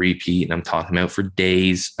about repeat, and I'm talking about for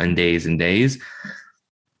days and days and days.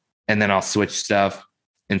 And then I'll switch stuff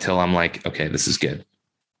until I'm like, okay, this is good.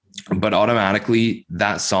 But automatically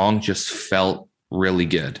that song just felt really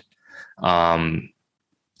good.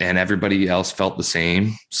 And everybody else felt the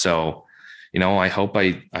same. So, you know, I hope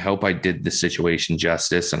I did the situation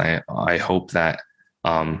justice, and I hope that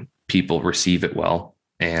people receive it well.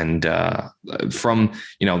 And from,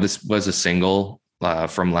 you know, this was a single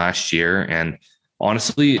from last year, and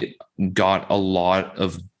honestly got a lot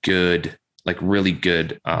of good, like really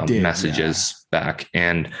good messages back,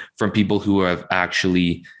 and from people who have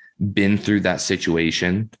actually been through that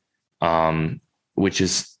situation, which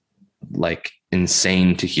is like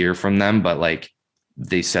insane to hear from them. But like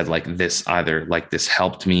they said, like this either like this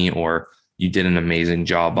helped me, or you did an amazing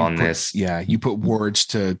job on this. Yeah, you put words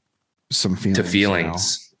to some feelings. You know?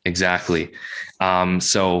 Exactly.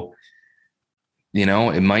 So, you know,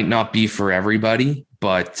 it might not be for everybody,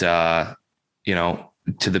 but you know,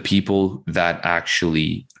 to the people that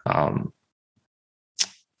actually I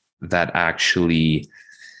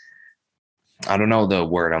don't know the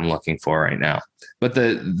word I'm looking for right now, but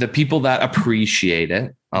the people that appreciate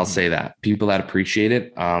it, I'll say that people that appreciate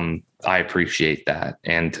it, I appreciate that.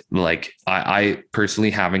 And like, I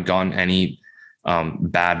personally haven't gotten any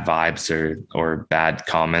bad vibes or bad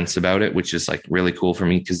comments about it, which is like really cool for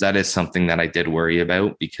me, because that is something that I did worry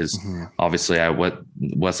about, because obviously I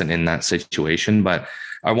wasn't in that situation, but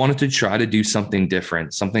I wanted to try to do something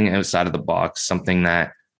different, something outside of the box, something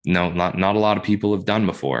that not a lot of people have done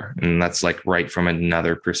before. And that's like right from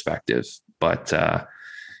another perspective. But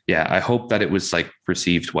yeah, I hope that it was like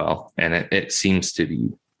received well, and it seems to be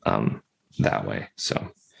that way.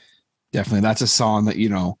 So definitely, that's a song that, you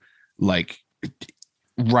know, like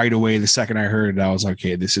right away, the second I heard it, I was like,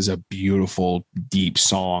 okay, this is a beautiful, deep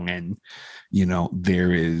song. And, you know,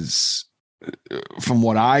 there is, from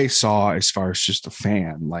what I saw, as far as just a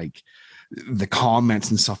fan, like the comments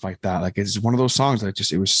and stuff like that, like it's one of those songs that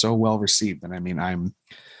it was so well received. And I mean, I'm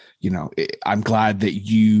glad that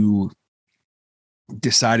you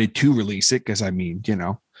decided to release it, because I mean, you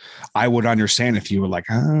know, I would understand if you were like,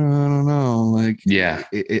 I don't know, like, yeah,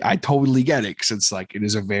 I totally get it, because it's like,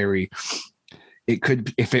 it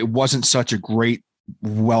could, if it wasn't such a great,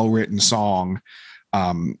 well-written song,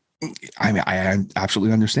 I mean, I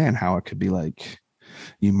absolutely understand how it could be like,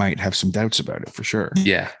 you might have some doubts about it for sure.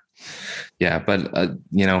 Yeah. But,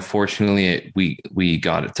 you know, fortunately we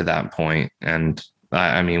got it to that point, and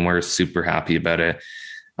I mean, we're super happy about it.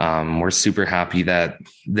 We're super happy that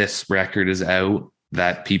this record is out,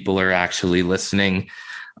 that people are actually listening.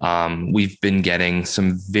 We've been getting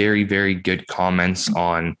some very, very good comments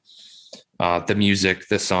on the music,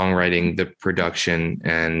 the songwriting, the production.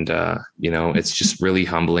 And, you know, it's just really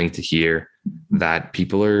humbling to hear that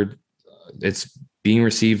it's being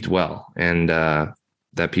received well, and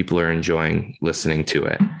that people are enjoying listening to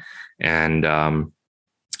it. And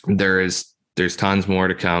there's tons more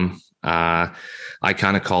to come. I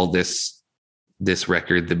kind of call this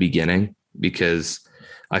record the beginning, because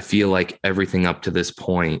I feel like everything up to this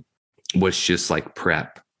point was just like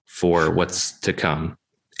prep for what's to come.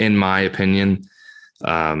 In my opinion,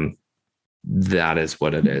 that is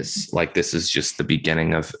what it is. Like, this is just the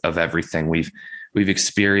beginning of everything we've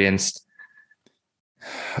experienced.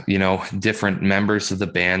 You know, different members of the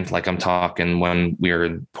band, like I'm talking when we were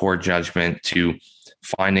in Poor Judgment, to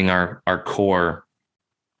finding our core,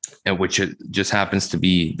 and which it just happens to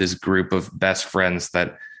be this group of best friends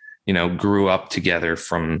that, you know, grew up together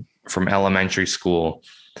from elementary school.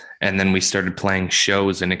 And then we started playing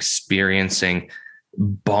shows and experiencing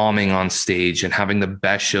bombing on stage and having the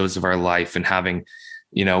best shows of our life, and having,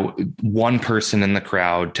 you know, one person in the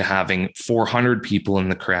crowd to having 400 people in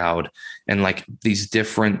the crowd, and like these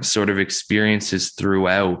different sort of experiences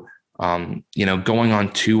throughout, you know, going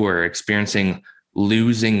on tour, experiencing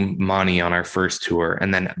losing money on our first tour,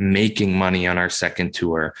 and then making money on our second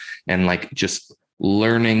tour, and like just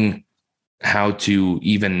learning how to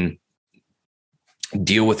even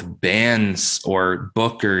deal with bands or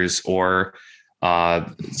bookers or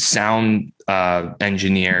sound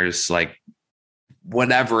engineers, like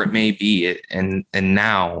whatever it may be. And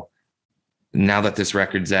now that this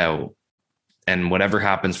record's out, and whatever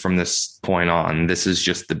happens from this point on, this is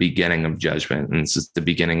just the beginning of Judgment, and this is the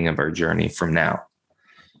beginning of our journey from now.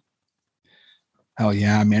 Hell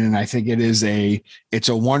yeah, man. And I think it's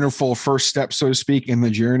a wonderful first step, so to speak, in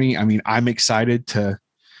the journey. I mean, I'm excited to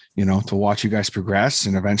watch you guys progress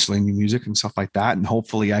and eventually new music and stuff like that. And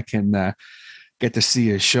hopefully I can get to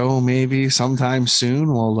see a show maybe sometime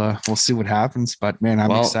soon. We'll see what happens, but man,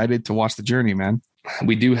 I'm excited to watch the journey, man.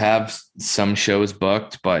 We do have some shows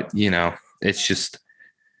booked, but it's just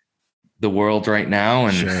the world right now,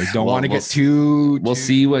 and sure, don't want to get too. We'll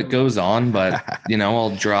see what goes on, but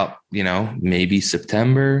I'll drop maybe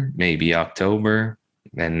September, maybe October,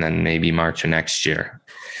 and then maybe March of next year.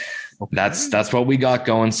 Okay. That's what we got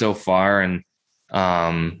going so far, and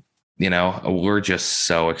we're just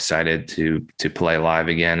so excited to play live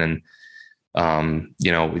again. And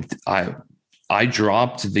I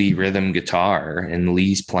dropped the rhythm guitar, and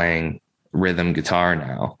Lee's playing rhythm guitar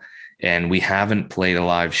now. And we haven't played a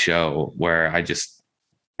live show where I just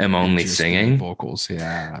am only singing vocals.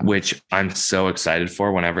 Yeah. Which I'm so excited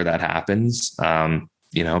for whenever that happens.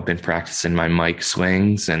 Been practicing my mic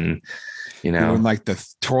swings and, doing like the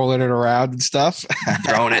twirling it around and stuff,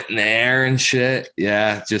 throwing it in the air and shit.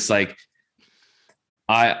 Yeah. Just like,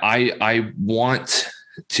 I want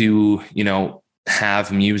to,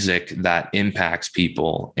 have music that impacts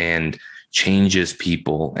people and changes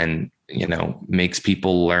people and, makes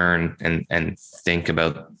people learn and think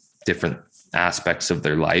about different aspects of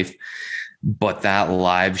their life. But that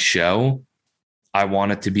live show, I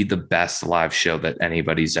want it to be the best live show that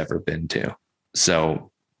anybody's ever been to.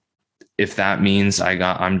 So if that means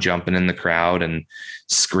I'm jumping in the crowd and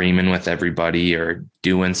screaming with everybody or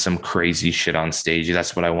doing some crazy shit on stage,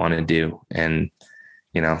 that's what I want to do. And,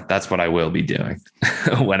 that's what I will be doing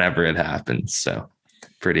whenever it happens. So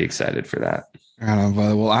pretty excited for that.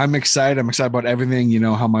 Well, I'm excited. I'm excited about everything.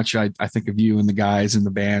 How much I think of you and the guys in the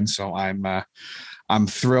band. So I'm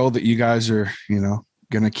thrilled that you guys are,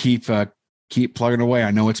 going to keep plugging away. I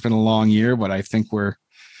know it's been a long year, but I think we're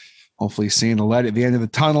hopefully seeing the light at the end of the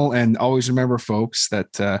tunnel. And always remember, folks,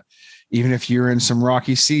 that even if you're in some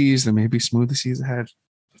rocky seas, there may be smoother seas ahead.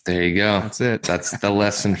 There you go. That's it. That's the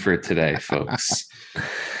lesson for today, folks.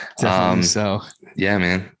 Definitely so. Yeah,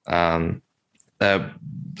 man. Are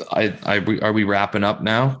we wrapping up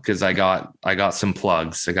now? Because I got some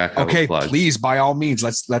plugs. I got okay. Plugs. Please, by all means,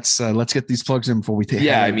 let's get these plugs in before we take.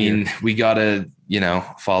 Yeah, I mean, we gotta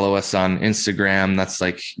follow us on Instagram. That's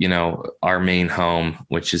like our main home,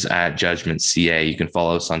 which is at Judgement CA. You can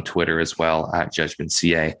follow us on Twitter as well at Judgement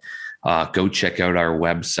CA. Go check out our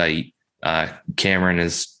website. Cameron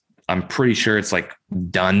I'm pretty sure it's like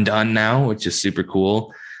done now, which is super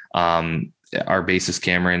cool. Our bassist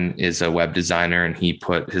Cameron is a web designer and he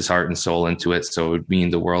put his heart and soul into it. So it would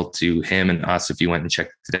mean the world to him and us if you went and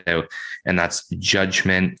checked it out. And that's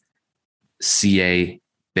Judgement CA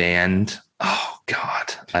Band. Oh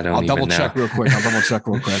God. I'll double check real quick.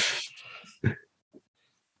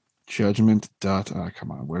 Judgement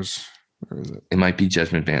come on. Where is it? It might be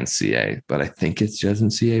Judgement Band CA, but I think it's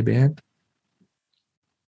Judgement CA Band.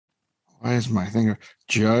 Why is my thing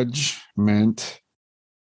Judgement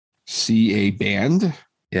CA Band?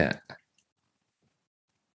 Yeah.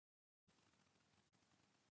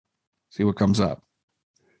 See what comes up.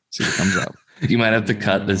 You might have to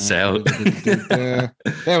cut this out.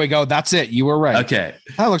 There we go. That's it. You were right. Okay.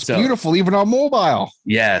 That looks beautiful, even on mobile.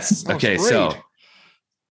 Yes. Okay. Great. So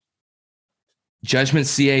Judgement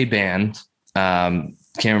CA Band.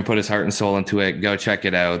 Cameron put his heart and soul into it. Go check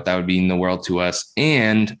it out. That would mean the world to us.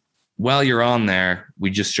 And while you're on there, we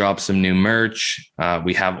just dropped some new merch.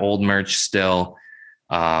 We have old merch still.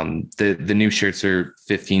 The new shirts are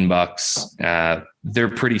 $15. They're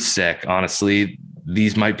pretty sick, honestly.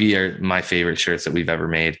 These might be my favorite shirts that we've ever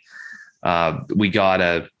made. We got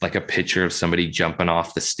a picture of somebody jumping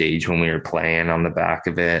off the stage when we were playing on the back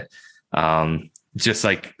of it. Just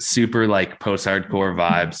like super like post-hardcore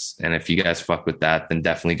vibes. And if you guys fuck with that, then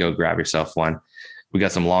definitely go grab yourself one. We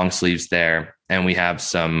got some long sleeves there, and we have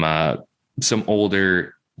some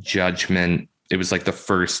older Judgement. It was like the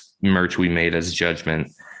first merch we made as Judgement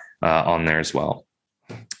on there as well.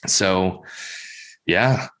 So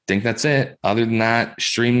yeah, I think that's it. Other than that,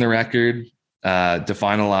 stream the record,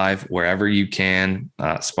 Define Alive wherever you can,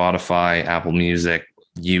 Spotify, Apple Music,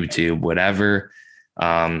 YouTube, whatever.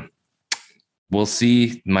 We'll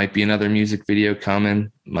see. Might be another music video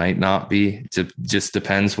coming, might not be. It just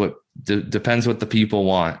depends what the people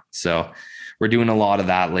want. So we're doing a lot of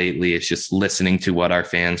that lately. It's just listening to what our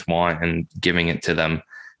fans want and giving it to them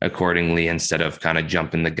accordingly, instead of kind of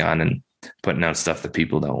jumping the gun and putting out stuff that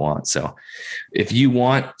people don't want. So if you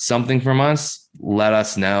want something from us, let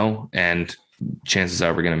us know, and chances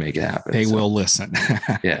are we're going to make it happen. They will listen.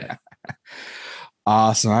 Yeah.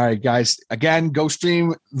 Awesome. All right, guys. Again, go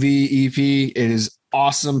stream the EP. It is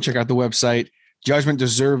awesome. Check out the website. Judgment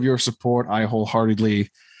deserve your support. I wholeheartedly,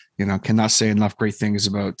 cannot say enough great things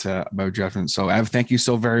about Judgment. So Ev, thank you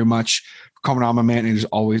so very much for coming on, my man. It is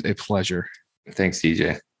always a pleasure. Thanks,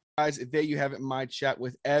 DJ. Guys, there you have it. My chat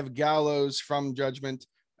with Ev Gallows from Judgment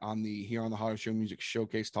here on the Hotter Show Music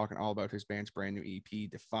Showcase, talking all about his band's brand new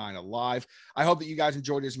EP, Define Alive. I hope that you guys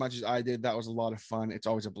enjoyed it as much as I did. That was a lot of fun. It's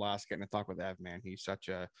always a blast getting to talk with Ev, man. He's such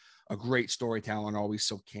a great storyteller, always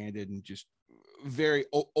so candid and just very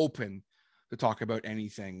open to talk about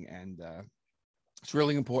anything. And it's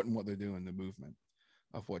really important what they're doing, the movement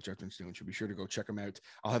of what Judgment's doing. So be sure to go check them out.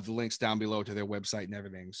 I'll have the links down below to their website and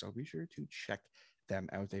everything. So be sure to check them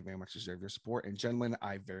out. They very much deserve your support. And gentlemen,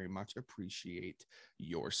 I very much appreciate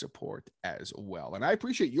your support as well. And I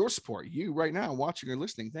appreciate your support. You right now watching or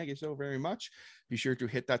listening, thank you so very much. Be sure to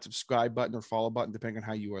hit that subscribe button or follow button, depending on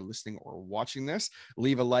how you are listening or watching this.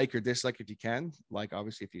 Leave a like or dislike if you can. Like,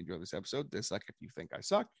 obviously, if you enjoy this episode. Dislike if you think I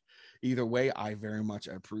suck. Either way, I very much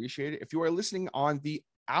appreciate it. If you are listening on the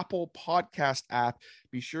Apple Podcast app,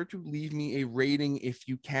 be sure to leave me a rating if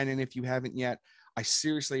you can. And if you haven't yet, I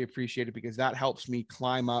seriously appreciate it, because that helps me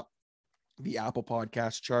climb up the Apple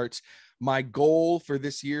Podcast charts. My goal for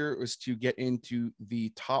this year was to get into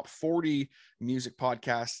the top 40 music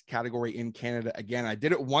podcast category in Canada. Again, I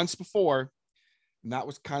did it once before, and that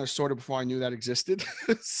was kind of sort of before I knew that existed.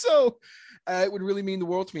 So it would really mean the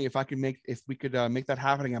world to me if we could make that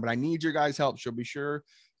happen again. But I need your guys' help. So be sure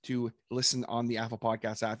to listen on the Apple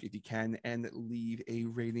Podcast app if you can, and leave a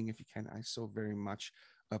rating if you can. I so very much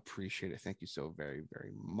appreciate it. Thank you so very,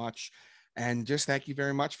 very much. And just thank you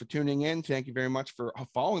very much for tuning in. Thank you very much for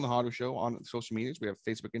following the Hotter Show on social medias. We have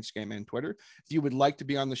Facebook, Instagram, and Twitter. If you would like to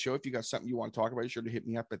be on the show, if you got something you want to talk about, be sure to hit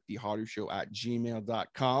me up at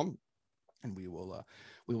thehottershow@gmail.com. And we will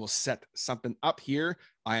set something up here.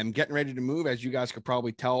 I am getting ready to move. As you guys could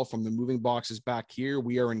probably tell from the moving boxes back here,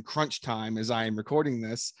 we are in crunch time as I am recording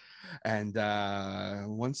this. And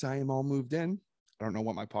once I am all moved in, I don't know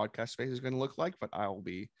what my podcast space is going to look like, but I'll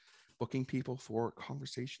be booking people for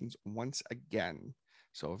conversations once again.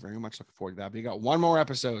 So very much looking forward to that. But you got one more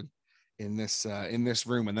episode in this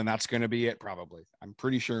room, and then that's going to be it. Probably, I'm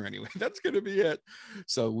pretty sure anyway. That's going to be it.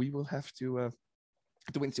 So we will have to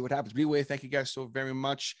wait and see what happens. But anyway, thank you guys so very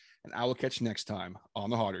much, and I will catch you next time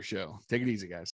on the Hotter Show. Take it easy, guys.